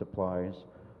emergency supplies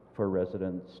for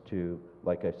residents, to,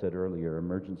 like I said earlier,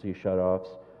 emergency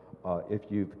shutoffs.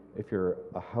 If you're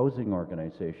a housing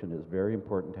organization, it's very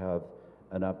important to have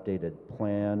an updated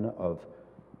plan of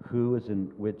who is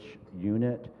in which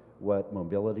unit, what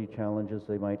mobility challenges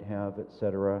they might have, et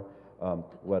cetera,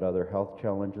 what other health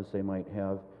challenges they might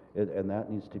have, and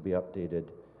that needs to be updated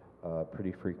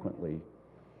pretty frequently.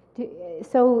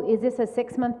 So is this a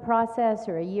 6-month process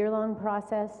or a year-long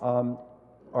process?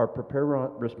 Our Prepare,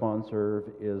 Respond, Serve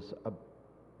is,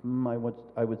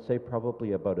 I would say,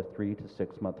 probably about a 3 to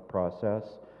 6 month process.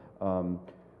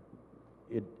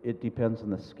 It depends on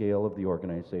the scale of the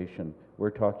organization.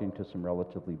 We're talking to some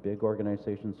relatively big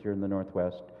organizations here in the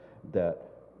Northwest that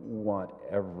want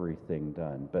everything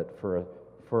done, but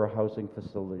for a housing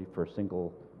facility, for a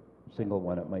single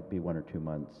one, it might be 1 or 2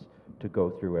 months to go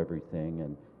through everything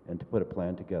and to put a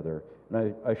plan together.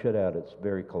 And I should add, it's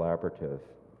very collaborative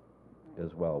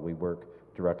as well. We work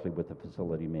directly with the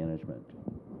facility management.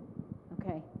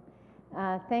 Okay.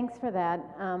 Thanks for that.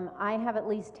 I have at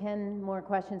least 10 more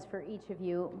questions for each of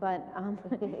you, but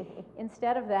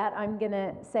instead of that, I'm going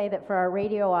to say that for our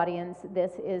radio audience,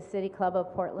 this is City Club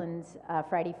of Portland's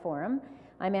Friday Forum.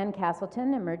 I'm Ann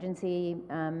Castleton, Emergency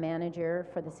Manager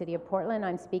for the City of Portland.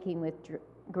 I'm speaking with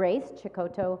Grace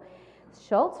Chikoto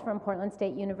Schultz from Portland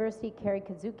State University, Carrie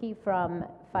Kazuki from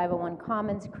 501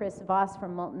 Commons, Chris Voss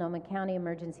from Multnomah County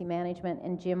Emergency Management,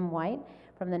 and Jim White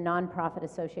from the Nonprofit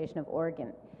Association of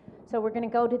Oregon. So we're going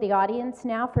to go to the audience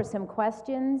now for some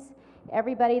questions.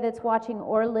 Everybody that's watching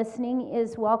or listening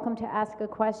is welcome to ask a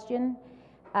question.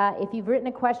 If you've written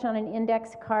a question on an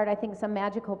index card, I think some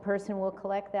magical person will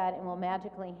collect that and will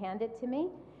magically hand it to me.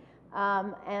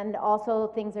 And also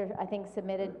things are, I think,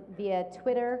 submitted via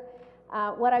Twitter.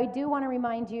 What I do want to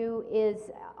remind you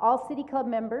is all City Club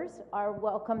members are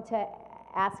welcome to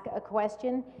ask a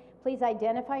question. Please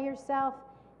identify yourself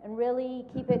and really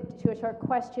keep it to a short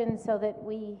question so that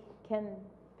we can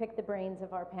pick the brains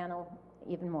of our panel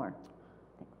even more.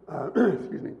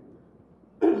 Excuse me.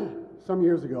 Some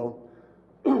years ago.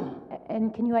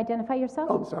 And can you identify yourself?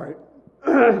 Oh, I'm sorry.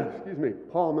 Excuse me.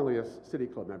 Paul Milius, City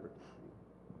Club member.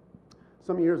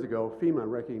 Some years ago, FEMA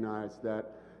recognized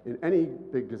that in any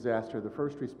big disaster, the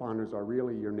first responders are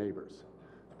really your neighbors,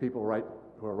 people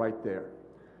who are right there.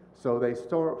 So they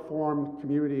formed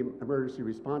community emergency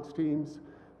response teams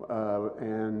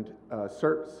and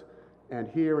CERTs, and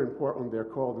here in Portland they're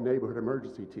called the neighborhood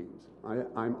emergency teams.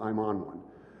 I'm on one.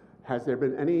 Has there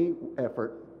been any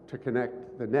effort to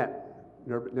connect the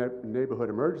neighborhood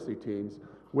emergency teams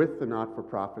with the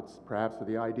not-for-profits, perhaps with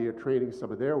the idea of training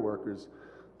some of their workers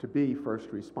to be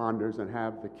first responders and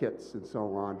have the kits and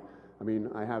so on? I mean,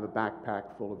 I have a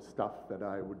backpack full of stuff that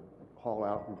I would haul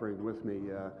out and bring with me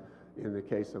in the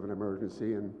case of an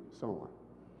emergency and so on.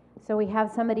 So we have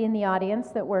somebody in the audience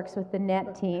that works with the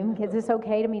NET team. Is this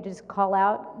okay to me to just call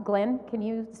out? Glenn, can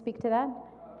you speak to that?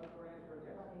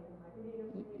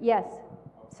 Yes.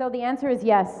 So the answer is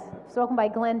yes. Spoken by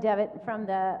Glenn Devitt from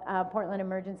the Portland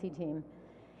Emergency Team.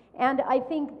 And I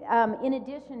think in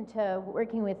addition to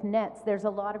working with NETs, there's a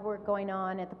lot of work going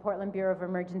on at the Portland Bureau of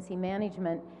Emergency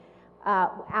Management,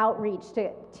 outreach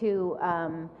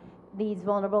to these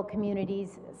vulnerable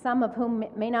communities, some of whom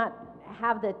may not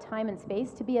have the time and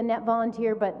space to be a NET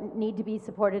volunteer, but need to be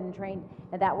supported and trained,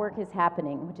 and that work is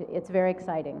happening, which it's very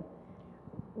exciting.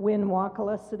 Win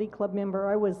Wakala, City Club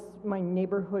member. I was my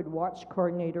neighborhood watch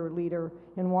coordinator leader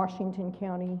in Washington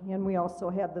County, and we also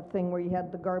had the thing where you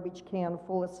had the garbage can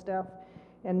full of stuff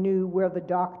and knew where the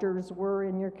doctors were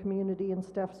in your community and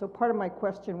stuff. So part of my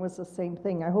question was the same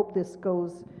thing. I hope this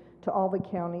goes to all the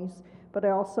counties, but I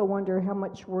also wonder how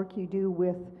much work you do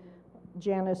with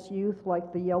Janus Youth,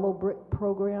 like the Yellow Brick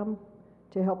program,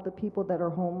 to help the people that are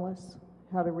homeless,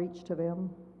 how to reach to them.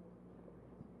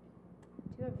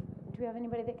 Do you have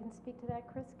anybody that can speak to that,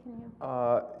 Chris? Can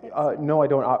you? No, I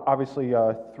don't. Obviously,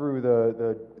 through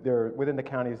within the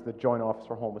counties, the Joint Office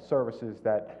for Homeless Services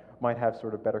that might have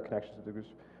sort of better connections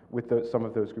with some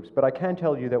of those groups. But I can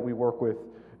tell you that we work with,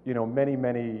 many,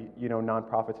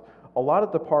 nonprofits. A lot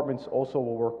of departments also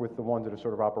will work with the ones that are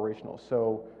sort of operational.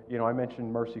 So, I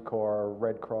mentioned Mercy Corps,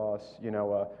 Red Cross,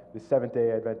 the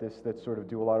Seventh-day Adventists that sort of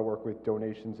do a lot of work with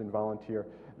donations and volunteer.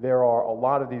 There are a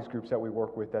lot of these groups that we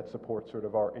work with that support sort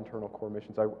of our internal core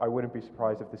missions. I wouldn't be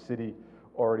surprised if the city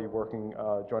already working,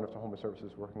 Joint Office of Homeless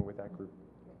Services working with that group.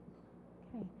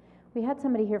 Okay. We had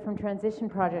somebody here from Transition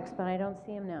Projects, but I don't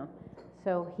see him now.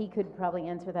 So he could probably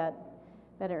answer that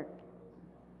better.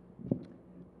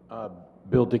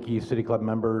 Bill Dickey, City Club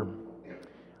member.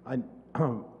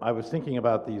 I was thinking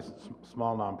about these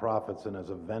small nonprofits, and as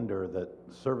a vendor that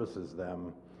services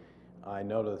them, I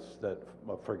noticed that,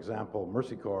 for example,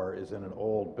 Mercy Corps is in an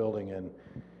old building in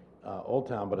Old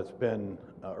Town, but it's been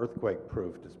earthquake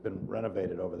proofed. It's been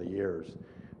renovated over the years.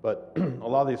 But a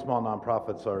lot of these small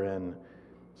nonprofits are in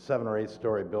 7 or 8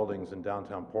 story buildings in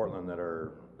downtown Portland that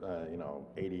are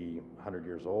 80, 100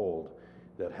 years old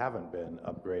that haven't been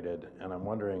upgraded. And I'm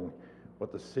wondering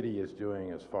what the city is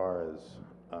doing as far as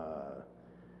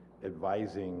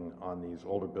advising on these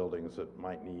older buildings that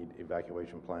might need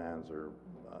evacuation plans or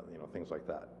things like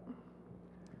that.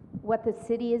 What the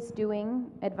city is doing,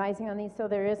 advising on these, so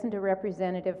there isn't a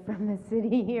representative from the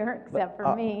city here except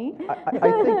for me.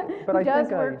 Who does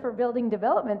work for Building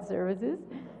Development Services.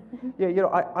 Yeah,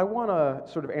 I want to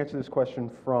sort of answer this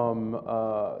question from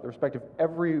the perspective,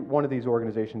 every one of these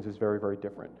organizations is very, very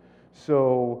different.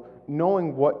 So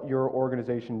knowing what your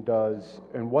organization does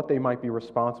and what they might be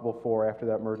responsible for after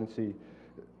that emergency,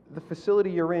 the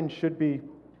facility you're in should be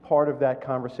part of that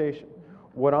conversation.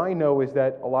 What I know is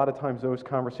that a lot of times those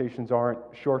conversations aren't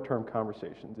short-term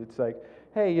conversations. It's like,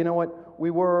 hey, you know what,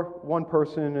 we were 1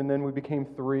 person and then we became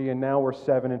 3 and now we're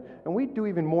 7 and we do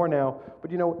even more now,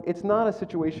 but it's not a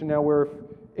situation now where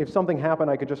if something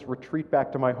happened I could just retreat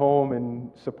back to my home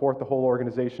and support the whole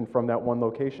organization from that one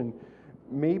location.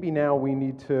 Maybe now we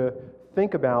need to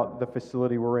think about the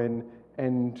facility we're in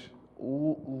and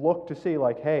look to see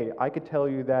like, hey, I could tell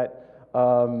you that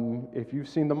if you've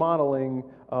seen the modeling,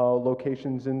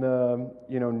 locations in the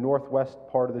northwest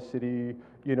part of the city,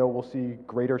 we'll see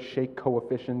greater shake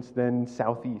coefficients than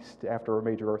southeast after a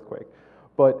major earthquake.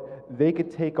 But they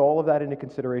could take all of that into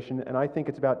consideration, and I think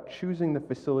it's about choosing the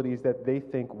facilities that they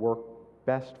think work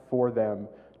best for them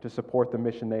to support the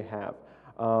mission they have.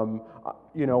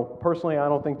 Personally, I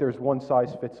don't think there's one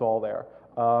size fits all there,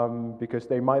 because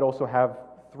they might also have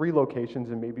 3 locations,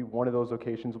 and maybe one of those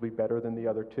locations will be better than the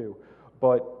other 2.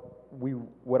 But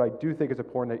what I do think is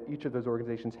important that each of those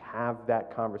organizations have that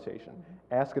conversation,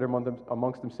 ask it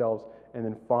amongst themselves, and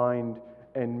then find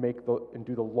and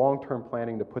do the long-term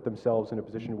planning to put themselves in a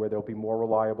position where they'll be more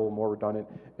reliable, more redundant,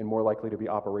 and more likely to be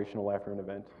operational after an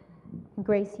event.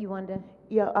 Grace, you wanted to?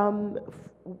 Yeah,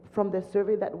 from the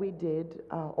survey that we did,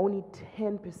 only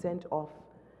 10% of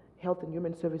health and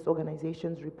human service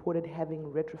organizations reported having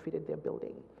retrofitted their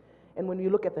building. And when you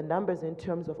look at the numbers in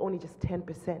terms of only just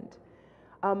 10%,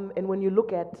 and when you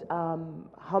look at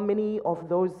how many of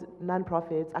those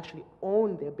nonprofits actually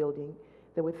own their building,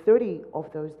 there were 30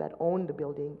 of those that own the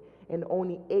building, and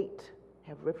only 8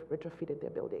 have retrofitted their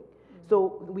building.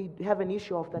 So we have an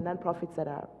issue of the nonprofits that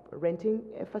are renting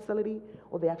a facility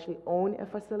or they actually own a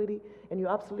facility. And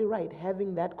you're absolutely right,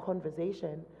 having that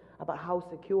conversation about how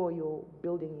secure your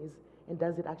building is and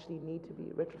does it actually need to be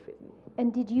retrofitted.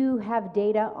 And did you have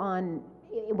data on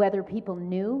whether people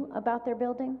knew about their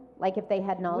building? Like if they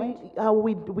had knowledge?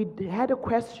 We had a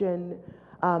question,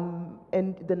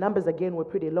 and the numbers again were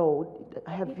pretty low.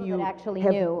 People that actually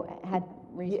knew had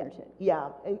researched it. Yeah,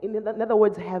 in other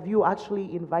words, have you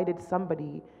actually invited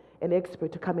somebody, an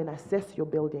expert, to come and assess your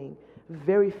building?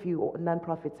 Very few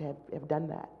nonprofits have done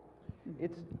that.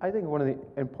 I think one of the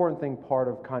important part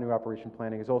of continuity operation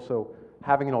planning is also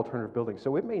having an alternative building.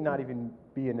 So it may not even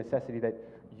be a necessity that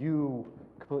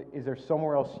is there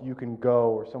somewhere else you can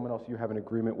go or someone else you have an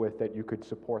agreement with that you could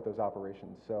support those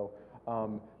operations? So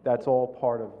that's all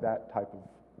part of that type of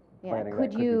planning.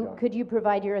 Could you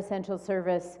provide your essential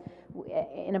service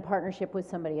in a partnership with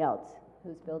somebody else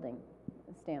whose building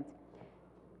stands?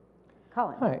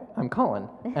 Colin. Hi, I'm Colin,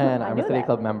 and I'm a City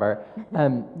Club member.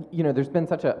 There's been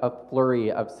such a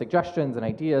flurry of suggestions and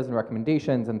ideas and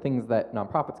recommendations and things that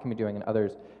nonprofits can be doing and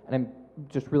others, and I'm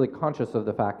just really conscious of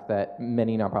the fact that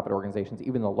many nonprofit organizations,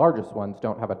 even the largest ones,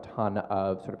 don't have a ton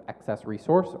of sort of excess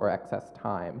resource or excess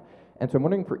time. And so I'm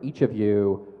wondering for each of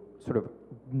you, sort of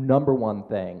number one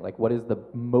thing, like what is the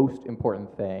most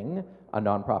important thing a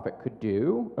nonprofit could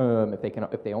do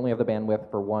if they only have the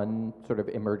bandwidth for one sort of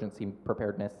emergency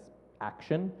preparedness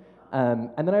action? And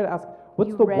then I'd ask,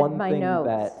 what's the one thing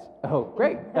that... Oh,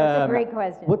 great. That's a great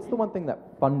question. What's the one thing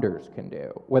that funders can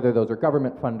do, whether those are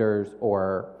government funders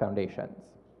or foundations?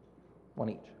 One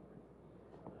each.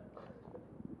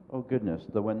 Oh, goodness.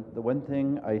 The one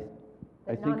thing I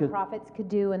think nonprofits could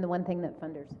do, and the one thing that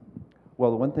funders.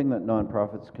 Well, the one thing that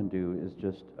nonprofits can do is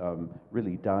just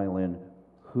really dial in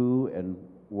who and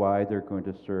why they're going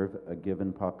to serve a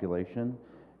given population,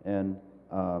 and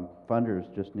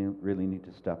funders just really need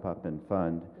to step up and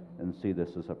fund and see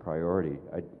this as a priority.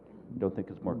 I don't think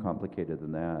it's more complicated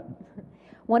than that.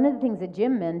 One of the things that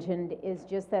Jim mentioned is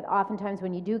just that oftentimes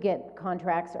when you do get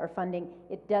contracts or funding,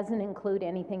 it doesn't include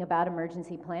anything about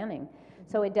emergency planning.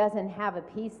 So it doesn't have a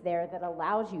piece there that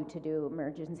allows you to do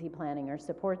emergency planning or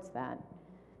supports that.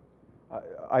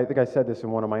 I think I said this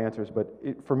in one of my answers, but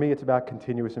for me it's about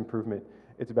continuous improvement.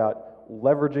 It's about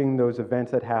leveraging those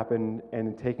events that happen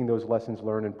and taking those lessons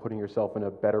learned and putting yourself in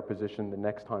a better position the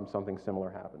next time something similar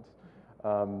happens.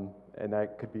 And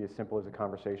that could be as simple as a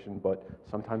conversation, but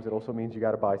sometimes it also means you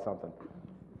got to buy something.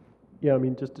 Yeah, I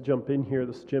mean, just to jump in here,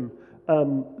 this is Jim.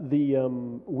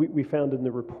 We found in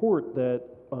the report that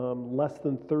less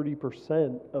than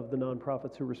 30% of the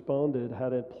nonprofits who responded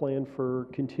had a plan for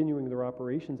continuing their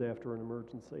operations after an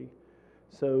emergency.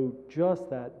 So just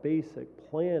that basic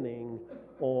planning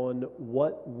on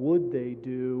what would they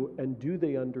do and do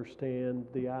they understand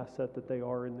the asset that they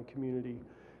are in the community.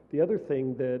 The other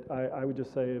thing that I would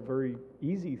just say, a very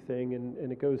easy thing,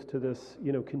 and it goes to this,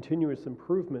 continuous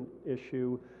improvement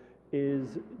issue,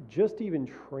 is just even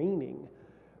training.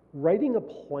 Writing a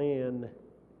plan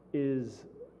is,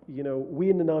 we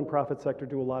in the nonprofit sector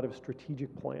do a lot of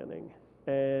strategic planning.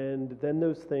 And then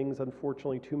those things,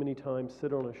 unfortunately, too many times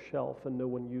sit on a shelf and no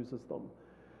one uses them.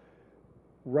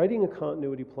 Writing a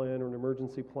continuity plan or an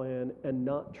emergency plan and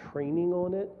not training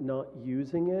on it, not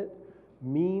using it,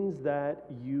 means that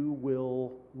you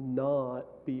will not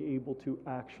be able to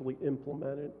actually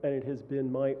implement it. And it has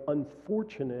been my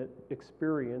unfortunate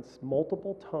experience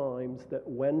multiple times that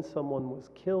when someone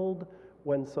was killed,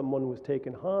 when someone was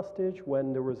taken hostage,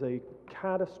 when there was a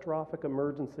catastrophic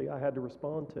emergency I had to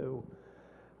respond to,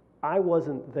 I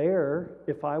wasn't there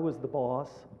if I was the boss,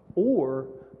 or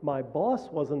my boss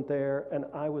wasn't there and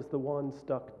I was the one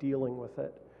stuck dealing with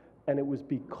it. And it was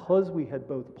because we had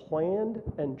both planned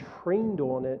and trained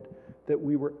on it that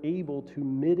we were able to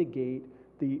mitigate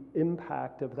the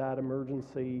impact of that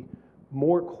emergency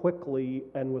more quickly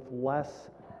and with less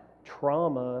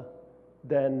trauma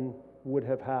than would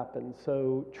have happened.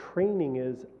 So training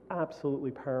is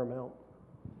absolutely paramount.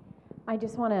 I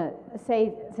just want to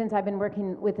say, since I've been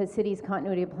working with the city's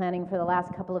continuity planning for the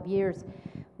last couple of years,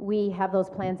 we have those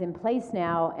plans in place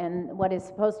now, and what is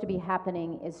supposed to be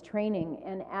happening is training.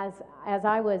 And as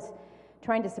I was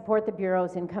trying to support the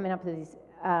bureaus in coming up with these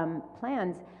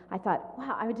plans, I thought,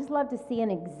 wow, I would just love to see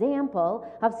an example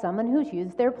of someone who's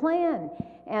used their plan.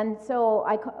 And so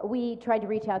we tried to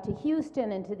reach out to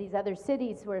Houston and to these other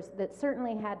cities that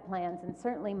certainly had plans and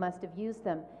certainly must have used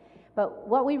them. But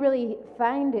what we really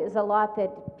find is a lot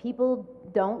that people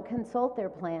don't consult their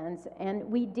plans. And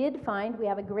we did find, we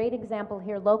have a great example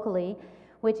here locally,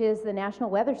 which is the National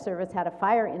Weather Service had a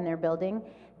fire in their building.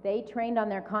 They trained on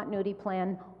their continuity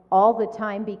plan all the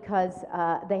time because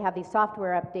they have these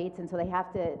software updates, and so they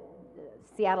have to,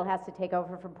 Seattle has to take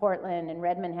over from Portland, and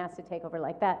Redmond has to take over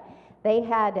like that. They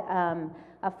had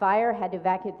a fire, had to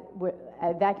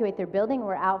evacuate their building,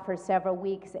 were out for several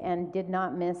weeks and did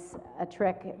not miss a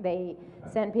trick. They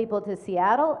sent people to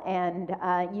Seattle, and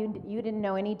you didn't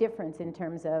know any difference in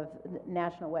terms of the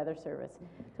National Weather Service.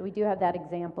 So we do have that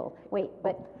example. Wait,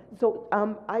 but... So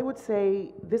I would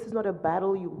say this is not a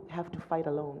battle you have to fight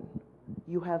alone.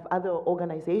 You have other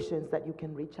organizations that you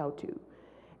can reach out to.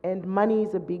 And money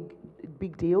is a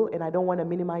big deal, and I don't want to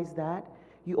minimize that.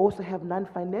 You also have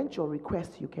non-financial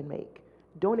requests you can make.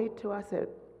 Donate to us a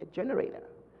generator.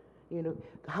 You know,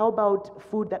 how about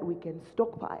food that we can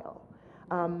stockpile?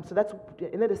 So that's,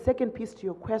 and then the second piece to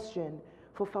your question,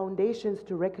 for foundations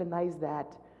to recognize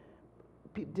that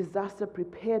disaster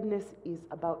preparedness is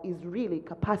really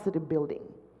capacity building.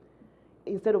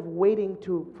 Instead of waiting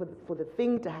for the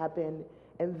thing to happen,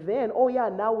 and then, oh yeah,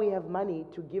 now we have money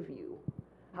to give you.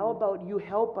 How about you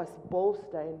help us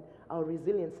bolster our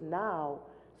resilience now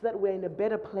so that we're in a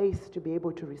better place to be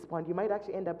able to respond? You might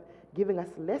actually end up giving us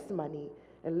less money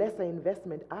and lesser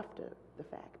investment after the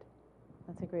fact.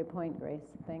 That's a great point, Grace.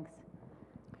 Thanks.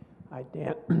 Hi,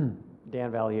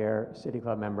 Dan Valier, City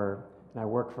Club member, and I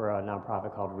work for a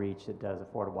nonprofit called REACH that does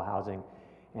affordable housing.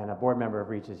 And a board member of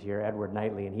REACH is here, Edward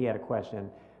Knightley, and he had a question,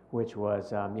 which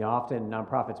was, you know, often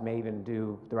nonprofits may even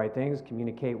do the right things,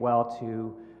 communicate well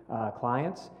to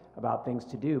clients about things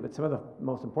to do, but some of the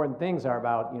most important things are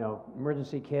about, you know,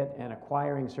 emergency kit and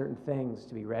acquiring certain things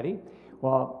to be ready.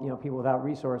 Well, you know, people without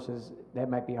resources, that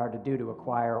might be hard to do, to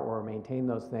acquire or maintain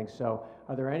those things. So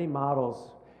are there any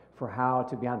models for how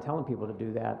to, beyond telling people to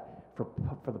do that, for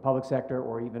the public sector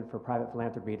or even for private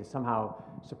philanthropy to somehow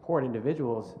support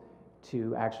individuals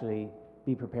to actually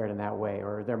be prepared in that way?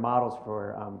 Or are there models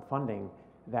for funding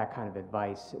that kind of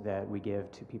advice that we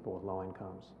give to people with low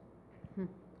incomes?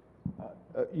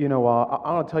 You know,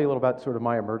 I want to tell you a little about sort of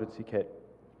my emergency kit.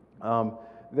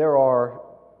 There are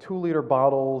 2-liter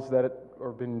bottles that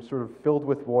have been sort of filled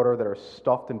with water that are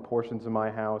stuffed in portions of my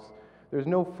house. There's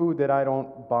no food that I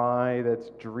don't buy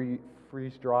that's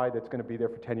freeze-dried that's going to be there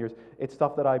for 10 years. It's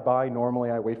stuff that I buy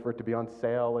normally. I wait for it to be on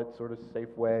sale at sort of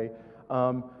Safeway.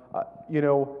 You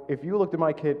know, if you looked at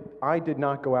my kit, I did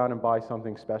not go out and buy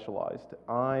something specialized.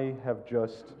 I have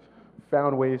just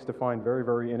found ways to find very,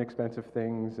 very inexpensive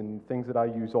things and things that I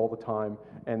use all the time,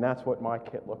 and that's what my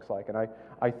kit looks like. And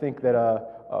I think that,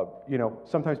 you know,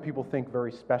 sometimes people think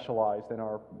very specialized and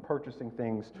are purchasing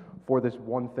things for this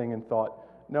one thing and thought,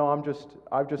 no,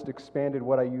 I've just expanded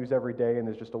what I use every day, and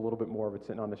there's just a little bit more of it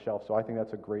sitting on the shelf. So I think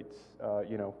that's a great,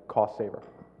 you know, cost saver.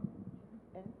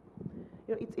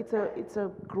 You know, it's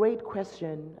a great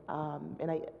question,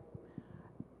 and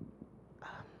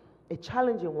a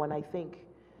challenging one, I think.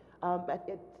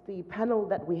 At the panel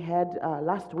that we had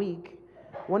last week,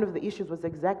 one of the issues was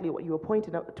exactly what you were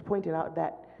pointing out,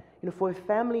 that, you know, for a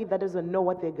family that doesn't know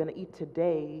what they're going to eat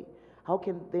today, how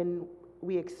can then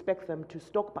we expect them to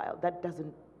stockpile? That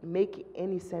doesn't make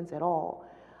any sense at all.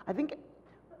 I think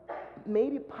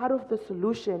maybe part of the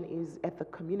solution is at the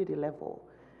community level.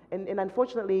 And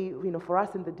unfortunately, you know, for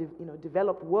us in the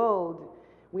developed world,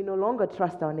 we no longer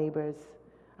trust our neighbors.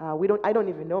 I don't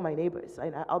even know my neighbors,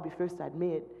 and I'll be first to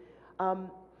admit.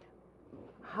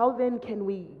 How then can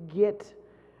we get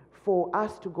for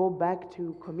us to go back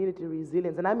to community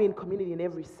resilience? And I mean community in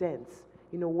every sense,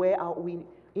 you know, where we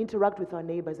interact with our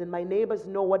neighbors, and my neighbors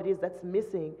know what it is that's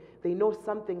missing. They know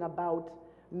something about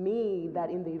me that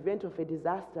in the event of a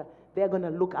disaster, they're going to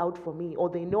look out for me, or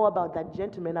they know about that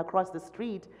gentleman across the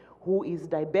street who is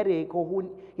diabetic, or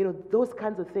who, you know, those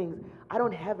kinds of things. I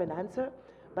don't have an answer,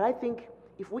 but I think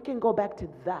if we can go back to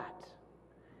that,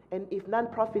 and if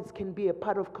nonprofits can be a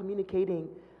part of encouraging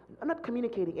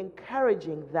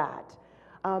that,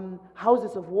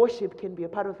 houses of worship can be a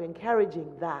part of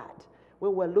encouraging that,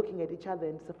 where we're looking at each other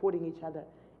and supporting each other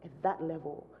at that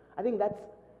level. I think that's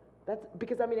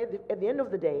because, I mean, at the end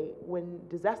of the day, when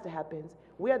disaster happens,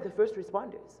 we are the first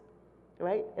responders,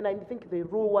 right? And I think the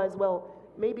rule was, well,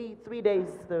 maybe 3 days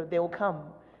they will come.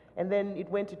 And then it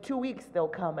went to 2 weeks, they'll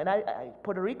come. And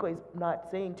Puerto Rico is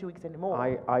not saying 2 weeks anymore.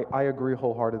 I agree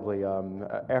wholeheartedly.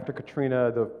 After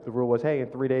Katrina, the rule was, hey, in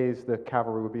 3 days the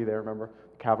cavalry would be there. Remember,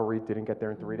 cavalry didn't get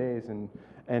there in 3 days,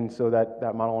 and so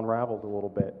that model unraveled a little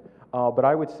bit. But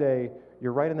I would say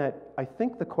you're right in that. I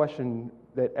think the question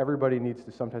that everybody needs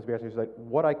to sometimes be asking is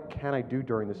like, can I do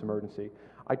during this emergency?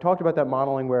 I talked about that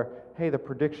modeling where, hey, the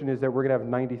prediction is that we're going to have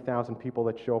 90,000 people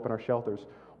that show up in our shelters.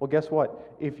 Well, guess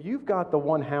what? If you've got the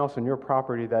one house on your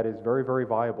property that is very, very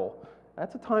viable,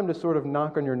 that's a time to sort of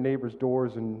knock on your neighbor's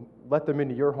doors and let them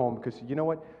into your home, because you know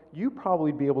what? You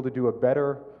probably be able to do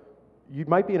you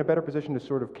might be in a better position to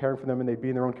sort of caring for them and they'd be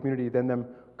in their own community than them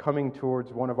coming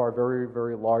towards one of our very,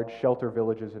 very large shelter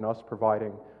villages and us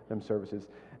providing them services.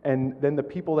 And then the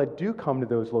people that do come to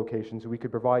those locations, we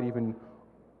could provide even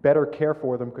better care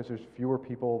for them because there's fewer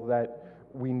people that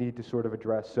we need to sort of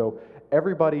address. So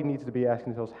everybody needs to be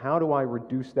asking themselves, how do I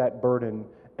reduce that burden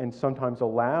and sometimes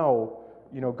allow,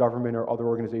 government or other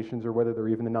organizations, or whether they're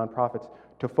even the nonprofits,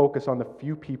 to focus on the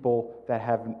few people that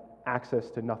have access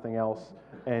to nothing else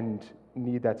and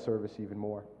need that service even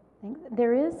more.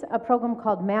 There is a program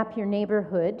called Map Your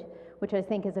Neighborhood, which I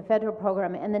think is a federal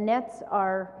program, and the Nets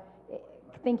are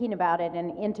thinking about it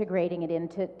and integrating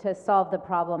it to solve the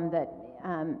problem that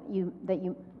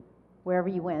you wherever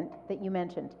you went that you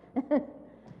mentioned.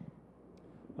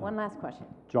 One last question.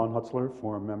 John Hutzler,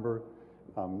 forum member.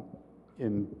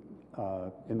 In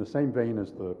the same vein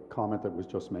as the comment that was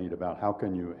just made about how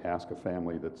can you ask a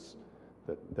family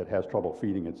that has trouble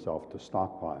feeding itself to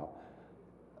stockpile,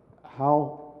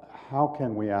 how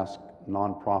can we ask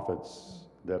nonprofits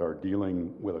that are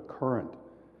dealing with a current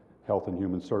health and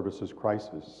human services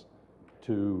crisis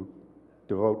to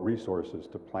devote resources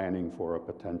to planning for a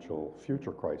potential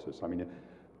future crisis? I mean,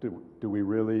 do we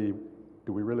really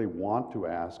want to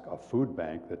ask a food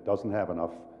bank that doesn't have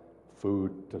enough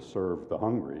food to serve the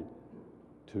hungry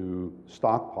to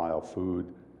stockpile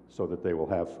food so that they will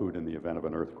have food in the event of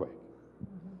an earthquake?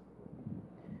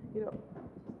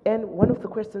 And one of the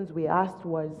questions we asked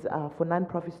was for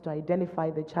nonprofits to identify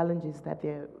the challenges that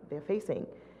they're facing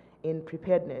in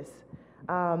preparedness.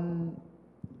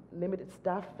 Limited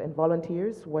staff and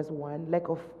volunteers was one. Lack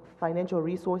of financial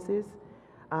resources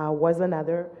was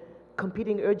another.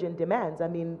 Competing urgent demands. I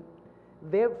mean,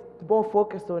 they're more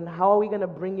focused on how are we going to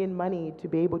bring in money to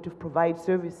be able to provide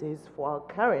services for our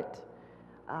current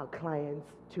clients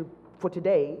for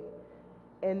today.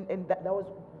 And that was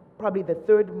probably the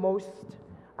third most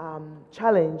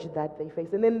challenge that they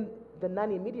face. And then the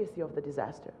non-immediacy of the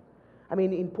disaster. I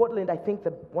mean, in Portland, I think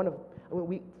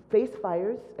we face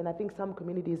fires, and I think some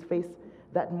communities face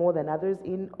that more than others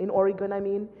in Oregon, I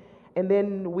mean. And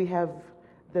then we have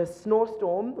the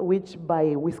snowstorm, which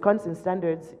by Wisconsin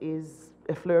standards is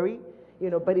a flurry,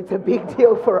 but it's a big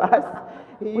deal for us.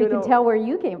 We can tell where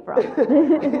you came from.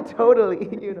 Totally,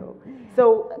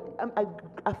 So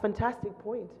a fantastic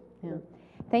point. Yeah.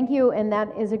 Thank you, and that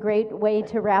is a great way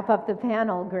to wrap up the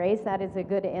panel, Grace. That is a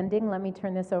good ending. Let me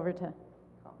turn this over to...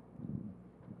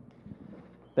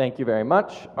 Thank you very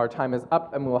much. Our time is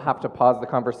up, and we'll have to pause the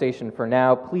conversation for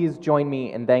now. Please join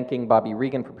me in thanking Bobby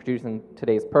Regan for producing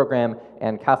today's program,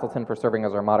 and Castleton for serving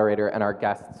as our moderator, and our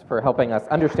guests for helping us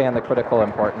understand the critical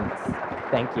importance.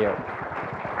 Thank you.